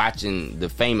start watching the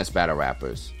famous battle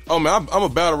rappers? Oh man, I'm a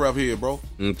battle rap here, bro.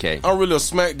 Okay, I'm really a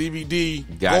Smack DVD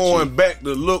going back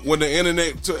to look when the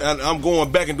internet. And I'm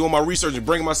going back and doing my research and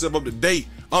bringing myself up to date.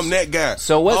 I'm that guy.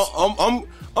 So what's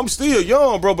I'm still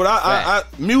young, bro, but I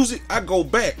music, I go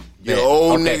back. You're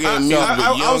old nigga.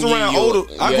 I was around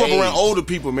older. I grew up around older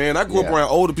people, man. I grew up around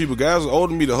older people. Guys was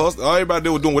older than me. The hustle, everybody they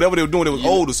were doing whatever they were doing. They was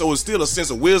older, so it's still a sense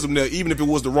of wisdom there, even if it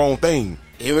was the wrong thing.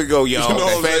 Here we go, y'all. You know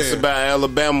what I'm Facts saying? about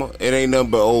Alabama. It ain't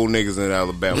nothing but old niggas in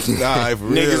Alabama. Nah, for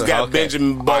real. Niggas got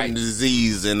Benjamin Button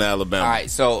disease in Alabama. All right,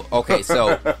 so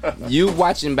you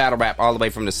watching battle rap all the way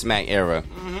from the Smack era.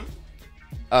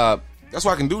 That's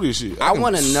why I can do this shit. I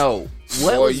want to know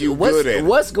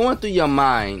what's going through your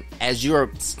mind as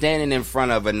you're standing in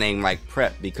front of a name like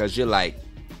Prep, because you're like,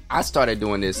 I started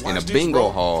doing this in a bingo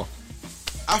hall.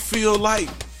 I feel like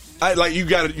you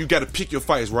got to pick your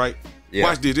fights, right? Yeah.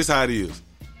 Watch this. This how it is.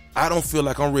 I don't feel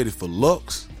like I'm ready for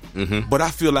looks, but I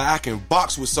feel like I can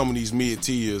box with some of these mid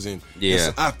tiers, and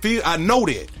I know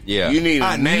that. Yeah, you need.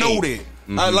 I know that.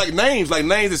 I like names. Like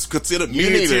names is considered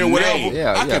mid tier, whatever.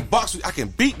 Yeah, I can box. I can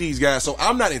beat these guys, so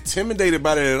I'm not intimidated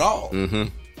by it at all.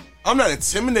 I'm not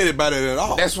intimidated by it at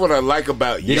all. That's what I like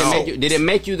about you. Did it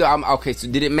make you okay? So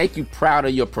did it make you proud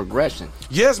of your progression?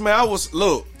 Yes, man. I was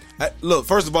look.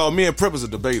 First of all, me and Preppers are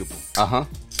debatable.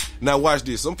 Now watch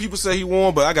this. Some people say he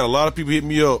won, but I got a lot of people hit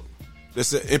me up.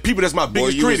 And people that's my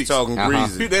biggest critics. Talking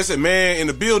greasy. People that said, man, in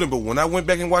the building. But when I went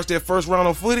back and watched that first round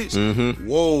of footage,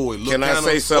 whoa, it looked Can I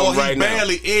say something right now? He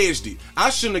barely edged it. I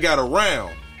shouldn't have got a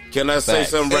round. Can I say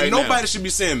something right now? Nobody should be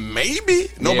saying maybe.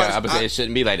 Nobody. I would say it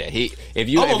shouldn't be like that.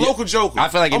 I'm a local joker. I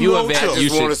feel like if you a vet, I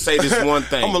just want to say this one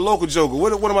thing. I'm a local joker.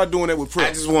 What am I doing that with Prep?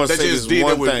 I just want to say this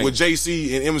one thing. With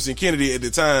JC and Emerson Kennedy at the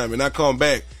time, and I come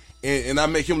back. And I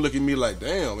make him look at me like,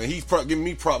 damn, and he's giving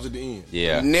me props at the end.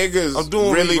 Yeah. Niggas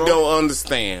really don't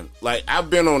understand. Like, I've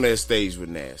been on that stage with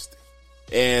Nasty.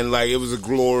 And, like, it was a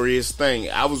glorious thing.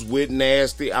 I was with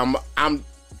Nasty. I'm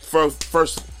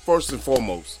first and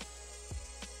foremost,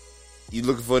 you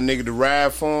looking for a nigga to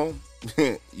ride for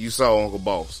him? You saw Uncle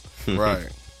Boss. Right.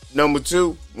 Number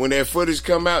two, when that footage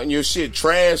come out and your shit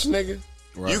trash, nigga,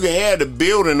 you can have the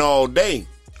building all day.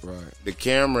 Right. The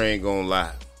camera ain't gonna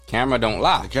lie. Camera don't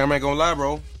lie. The camera ain't gonna lie,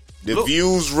 bro. The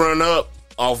views run up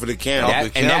off of the camera.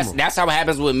 That's how it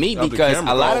happens with me because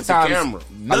a lot of times,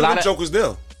 none of them jokers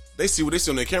there. They see what they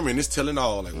see on their camera and it's telling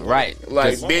all. Like, right.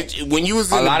 Like, bitch, when you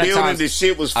was in the building, the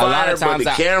shit was fire, but the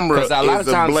camera is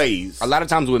ablaze. A lot of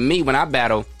times with me, when I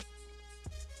battle,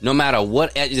 no matter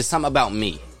what, there's something about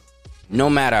me. No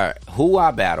matter who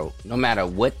I battle, no matter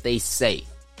what they say,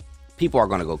 people are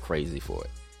going to go crazy for it.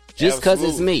 Just because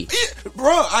it's me. Yeah,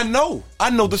 bro, I know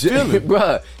the feeling.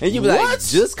 Bro, and you be like,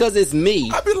 just because it's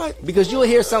me. I be like, because you'll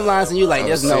hear some lines and you're like,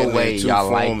 there's no way y'all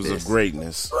like this. Of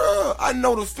greatness. Bro, I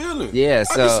know the feeling. Yeah,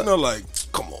 so. I just know like,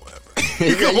 come on, man. I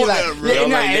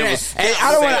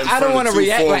don't want to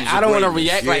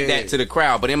react like that to the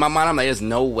crowd, but in my mind, I'm like, there's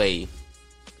no way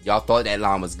y'all thought that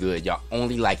line was good. Y'all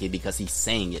only like it because he's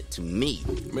saying it to me.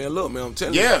 Man, look, man, I'm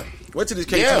telling you. Yeah. Wait till this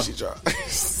KT shit drop.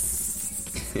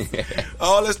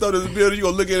 All that stuff in the building, you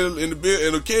gonna look at it in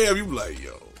the cab, you be like,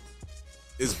 yo,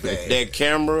 it's bad. That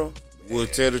camera will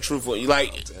tell the truth.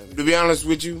 Like, to be honest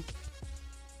with you,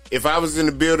 if I was in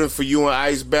the building for you and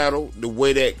Ice battle, the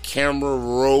way that camera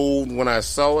rolled when I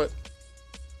saw it,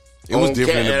 it was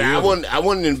different in the building. I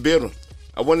wasn't in the building.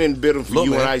 I wasn't in the building for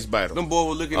you and Ice battle. Them boys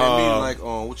were looking at me like,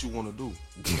 what you want to do?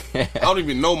 I don't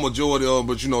even know majority of them,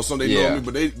 but you know, some they know me,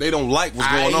 but they don't like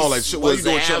what's going on. Like, what you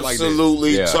doing shit like that?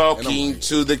 Absolutely talking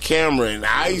to the camera, and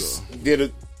Ice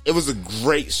it was a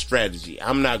great strategy.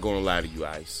 I'm not going to lie to you,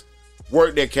 Ice.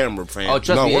 Work that camera, fam. Oh,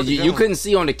 trust me, you couldn't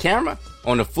see on the camera,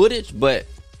 on the footage, but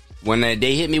when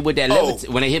they hit me with that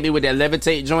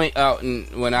levitate joint out, and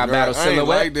when I battled Silhouette, I ain't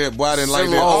like that, boy. I didn't like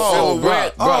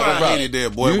that. Bro, I hated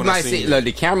that, boy. You might see, look,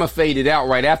 the camera faded out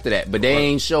right after that, but they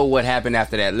ain't show what happened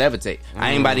after that levitate.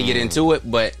 I ain't about to get into it,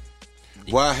 but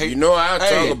I'll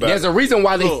talk about. There's a reason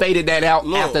why they faded that out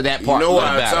after that part. You know what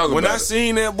I talk about? When I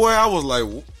seen that, boy, I was like,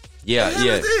 yeah.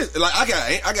 Like I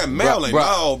got mail like,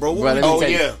 oh, bro, what we doing? What we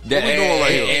doing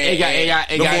right here?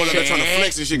 Them boys that trying to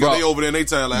flex and shit because they over there in they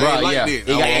time like, I ain't like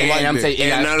that.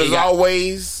 And as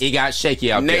always, it got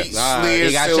shaky out there. It got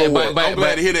shaky, but I'm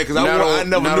glad to hear that because I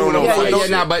never knew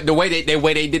them. But the way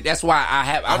they did, that's why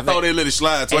I thought they let it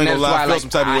slide. So I ain't gonna lie, I feel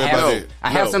some type of way about that. I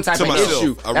have some type of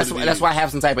issue. That's why I have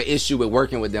some type of issue with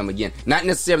working with them again. Not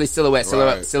necessarily Silhouette.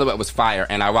 Silhouette was fire,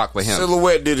 and I rock with him.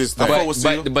 Silhouette did his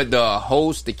thing. But the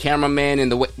host, the cameraman,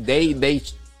 and the way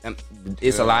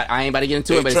it's a lot. I ain't about to get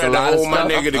into it, but it's a lot of stuff.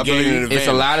 It's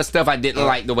a lot of stuff I didn't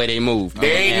like the way they moved.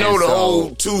 They ain't know the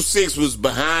whole 2-6 was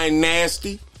behind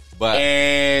Nasty,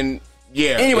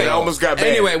 anyway, it almost got bad.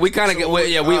 Anyway, we kind of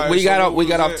we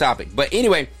got off topic, but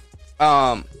anyway,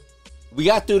 we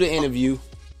got through the interview.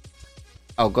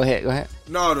 Oh, go ahead.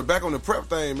 No, back on the prep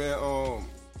thing, man.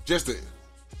 Just to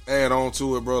add on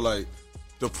to it, bro. Like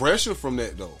the pressure from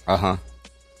that though.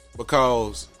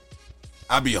 Because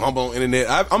I be humble on internet.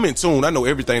 I'm in tune. I know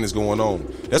everything that's going on.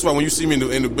 That's why when you see me in the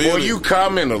building, well, you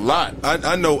comment a lot.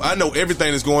 I know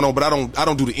everything that's going on, but I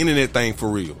don't do the internet thing for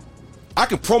real. I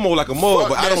can promo like a mug,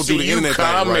 but I don't do the internet thing.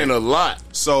 You comment a lot.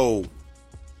 So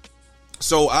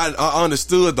I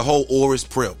understood the whole Oris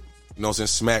prep. You know what I'm saying?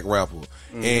 Smack rapper.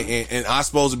 And I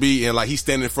supposed to be, and like he's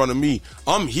standing in front of me.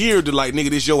 I'm here to like, nigga,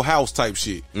 this your house type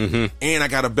shit. And I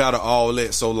got to battle all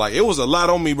that. So like, it was a lot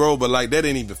on me, bro, but like that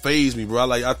didn't even faze me, bro.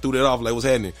 I threw that off like what's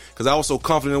happening. Cause I was so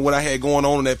confident in what I had going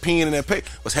on in that pen and that pay.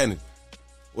 What's happening?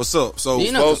 What's up? So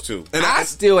You know, supposed to. And I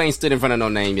still ain't stood in front of no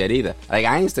name yet either. Like,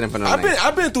 I ain't stood in front of no name.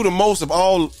 I've been through the most of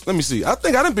all. Let me see. I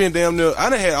think I done been damn near. I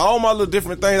done had all my little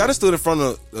different things. I done stood in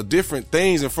front of different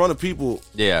things in front of people.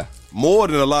 Yeah. More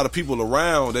than a lot of people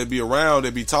around that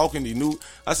be talking. You knew.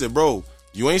 I said, bro,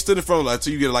 you ain't stood in front of like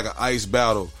till you get like an ice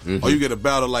battle or you get a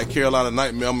battle like Carolina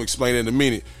Nightmare. I'm gonna explain it in a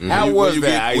minute. How was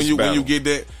that ice battle? When you get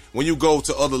that. When you go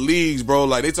to other leagues, bro,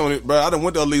 like they told me, bro, I done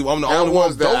went to other leagues. I'm the How only one.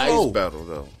 was that ice battle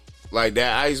though? Like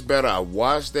that ice battle, I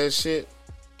watched that shit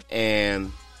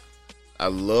and I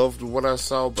loved what I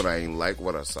saw, but I ain't like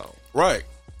what I saw. Right.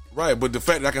 But the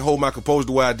fact that I can hold my composure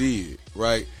the way I did,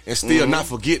 right, and still not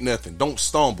forget nothing, don't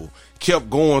stumble, kept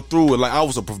going through it. Like I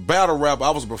was a battle rapper, I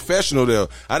was a professional there.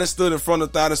 I done stood in front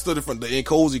of the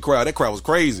Cozy crowd. That crowd was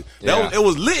crazy. It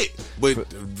was lit, but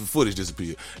the footage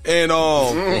disappeared. And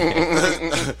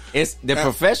it's the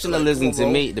professionalism to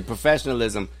me. The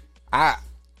professionalism, I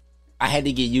had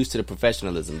to get used to the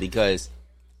professionalism because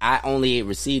I only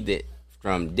received it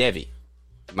from Devi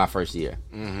my first year.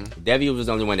 Devi was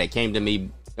the only one that came to me.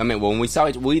 I mean, when we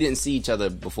didn't see each other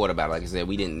before the battle. Like I said,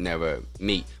 we didn't never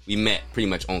meet. We met pretty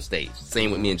much on stage. Same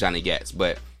with me and Johnny Gatz.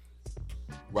 But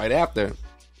right after,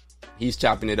 he's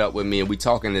chopping it up with me, and we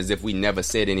talking as if we never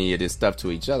said any of this stuff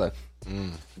to each other.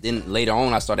 Then later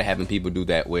on, I started having people do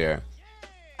that where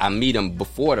I meet them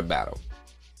before the battle,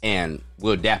 and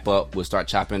we'll dap up, we'll start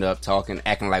chopping it up, talking,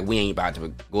 acting like we ain't about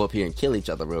to go up here and kill each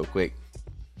other real quick.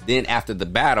 Then after the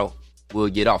battle, we'll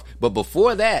get off. But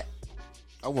before that,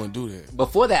 I wouldn't do that.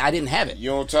 Before that, I didn't have it.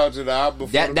 You don't talk to the op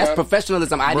before that's battle?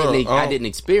 professionalism I didn't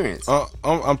experience.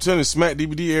 I'm telling you, Smack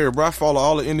DVD era, bro. I follow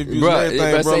all the interviews and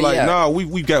everything, bro. Like, nah,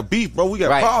 we got beef, bro. We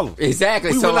got problems.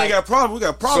 Exactly. We so really got problems. We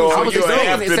got problems. So you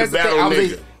after the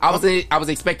battle, I was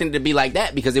expecting it to be like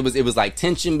that because it was like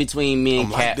tension between me and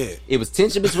Cal. Like that. It was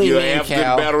tension between me and after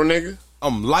Cal. the battle, nigga?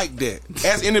 I'm like that.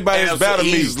 Ask anybody that's battled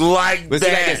me. He's like But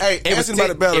that. Hey, ask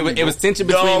anybody battled me. It was tension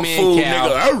between me and Cal.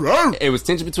 Nigga. It was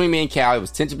tension between me and Cal. It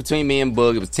was tension between me and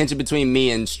Boog. It was tension between me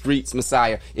and Streets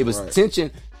Messiah. It was tension,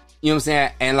 you know what I'm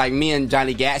saying? And like me and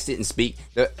Johnny Gatz didn't speak.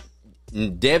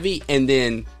 Devi and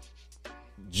then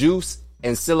Juice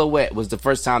and Silhouette was the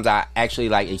first times I actually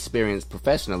like experienced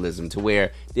professionalism to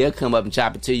where they'll come up and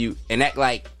chop it to you and act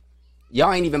like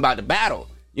y'all ain't even about to battle.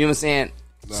 You know what I'm saying?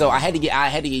 So I had to get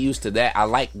used to that. I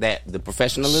like that, the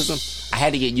professionalism. I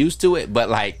had to get used to it, but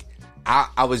like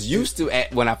I was used to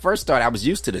it when I first started. I was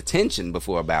used to the tension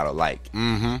before a battle. Like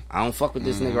I don't fuck with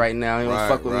this nigga right now. He don't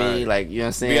fuck with me. Like, you know what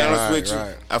I'm saying? Be honest with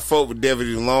you, I fought with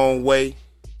Devi the long way.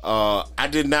 I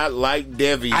did not like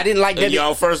Devi. I didn't like Devi.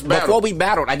 Y'all first battle. Before we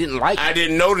battled, I didn't like him. I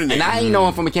didn't know the nigga. And I ain't know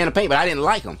him from a can of paint, but I didn't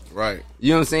like him. Right.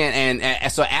 You know what I'm saying?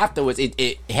 And so afterwards,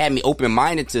 it had me open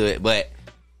minded to it, but.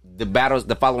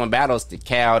 The following battles, the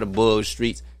Cal, the Bull,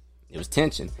 Streets, it was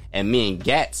tension. And me and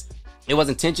Gatz, it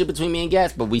wasn't tension between me and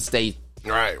Gatz, but we stayed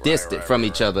distant from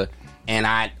each other. And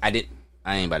I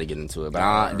ain't about to get into it,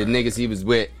 but the niggas he was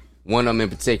with, one of them in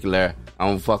particular, I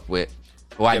don't fuck with.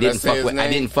 Well, I didn't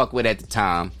fuck with at the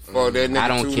time. I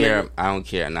don't care. I don't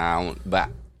care. Nah, I don't. But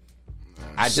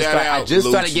I just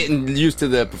started getting used to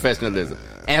the professionalism.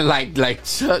 And like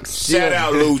Chuck, shout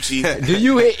out Lucci. Do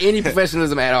you hit any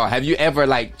professionalism at all? Have you ever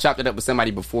like chopped it up with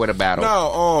somebody before the battle?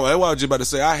 No, that's what I was just about to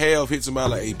say. I have hit somebody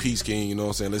like, hey, Peace King, you know what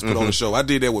I'm saying? Let's put on the show. I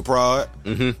did that with Prod.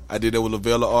 I did that with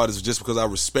Lavella Artists just because I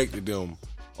respected them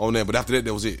on that. But after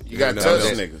that was it. You got touch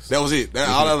niggas. That was it.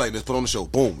 All I like, let's put on the show.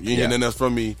 Boom. You ain't getting nothing else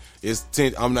from me.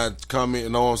 I'm not commenting,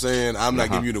 you know what I'm saying? I'm not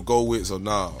giving you to go with, so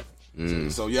nah.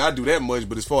 So yeah, I do that much,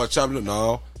 but as far as chopping it,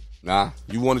 no. Nah.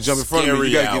 You want to jump in front of me,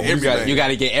 you gotta get everything. You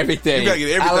gotta get everything. You gotta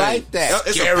get everything. I like that.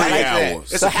 It's Scary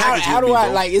hours. So how do I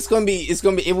like? It's gonna be.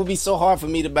 It would be so hard for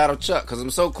me to battle Chuck because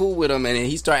I'm so cool with him, and then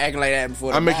he start acting like that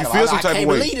before the battle. I make you feel some type of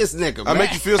way. I can't believe this nigga. I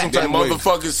make you feel some type of way.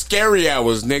 Motherfucking scary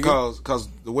hours, nigga. Cause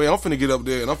the way I'm finna get up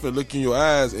there and I'm finna look in your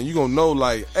eyes and you gonna know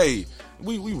like, hey,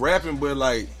 we rapping, but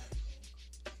like,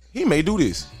 he may do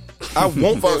this. I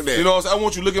won't fuck that. You know what I'm saying? I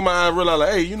want you to look in my eye and realize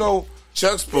like, hey, you know.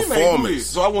 Chuck's performance.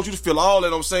 So I want you to feel all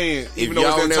that I'm saying, even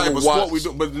though it's that type of sport we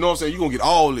do. But you know what I'm saying? You're going to get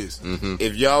all this.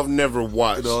 If y'all have never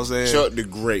watched, you know what I'm saying? Chuck the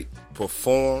Great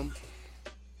perform,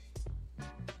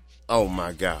 oh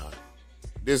my God.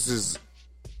 This is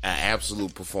an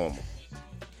absolute performer.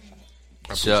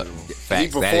 Chuck, facts. He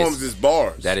performs his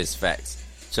bars. That is facts.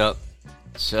 Chuck.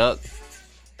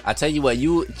 I tell you what,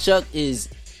 you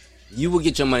will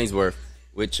get your money's worth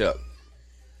with Chuck.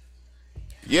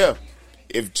 Yeah.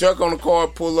 If Chuck on the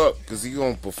card, pull up because he's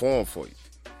going to perform for you.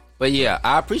 But yeah,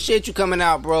 I appreciate you coming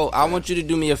out, bro. I want you to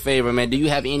do me a favor, man. Do you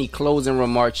have any closing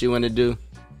remarks you want to do?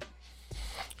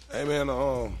 Hey, man,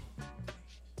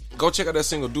 go Go check out that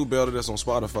single "Do Better" that's on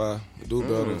Spotify. Do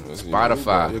Better.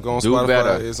 Spotify. You go on Do Spotify.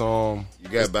 Better. It's You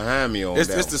got behind me on that.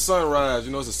 It's the sunrise.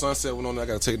 You know, it's the sunset one on there. I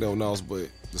gotta take that one off, but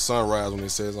the sunrise when it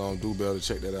says "Do Better."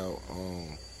 Check that out.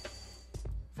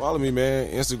 Follow me,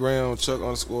 man. Instagram,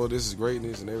 Chuck_ This is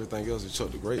greatness, and everything else is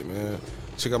Chuck the Great, man.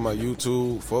 Check out my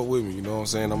YouTube. Fuck with me, you know what I'm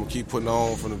saying? I'm gonna keep putting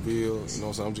on from the Ville. You know what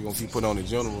I'm saying? I'm just gonna keep putting on in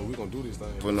general. We gonna do this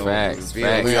thing. Facts. We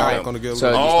all gonna get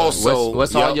So also,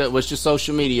 what's your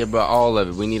social media, bro? All of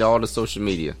it. We need all the social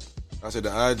media. I said the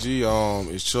IG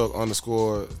is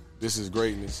Chuck_ This is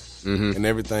greatness, and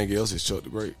everything else is Chuck the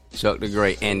Great. Chuck the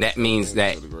Great, and that means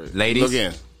that ladies, Look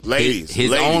in. Ladies,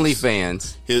 his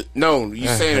OnlyFans. No, you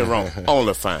saying it wrong.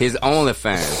 OnlyFans. His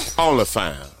OnlyFans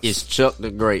OnlyFans. is Chuck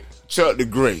the Great. Chuck the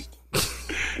Great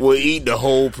will eat the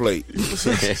whole plate.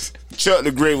 Chuck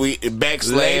the Great,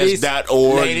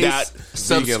 /.org. Ladies,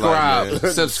 subscribe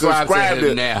to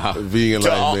him now. Vegan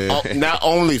life, man. Not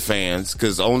OnlyFans,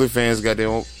 because OnlyFans got their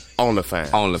own OnlyFans.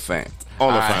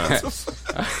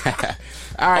 OnlyFans.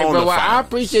 All right, bro. Well, I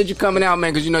appreciate you coming out,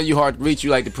 man, because you know you hard to reach. You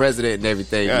like the president and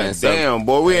everything, man. Damn,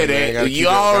 boy, we had that. You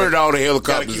all heard all the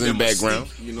helicopters in the background.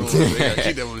 You know what I'm saying?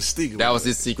 Keep that on the stick. That was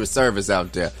his Secret Service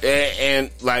out there.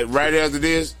 And like right after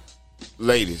this,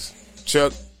 ladies,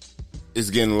 Chuck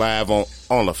is getting live on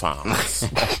OnlyFans.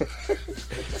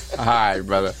 All right,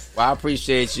 brother. Well, I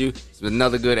appreciate you. It's been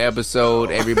another good episode,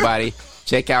 everybody.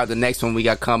 Check out the next one we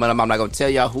got coming up. I'm not gonna tell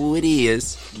y'all who it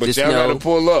is, but just y'all gotta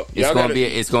pull up.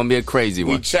 It's gonna be a crazy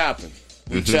one. We chopping.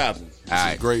 Chopping. All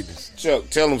right, greatness. Chuck,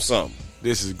 tell them something.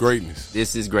 This is greatness.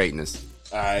 This is greatness.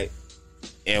 All right,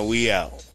 and we out.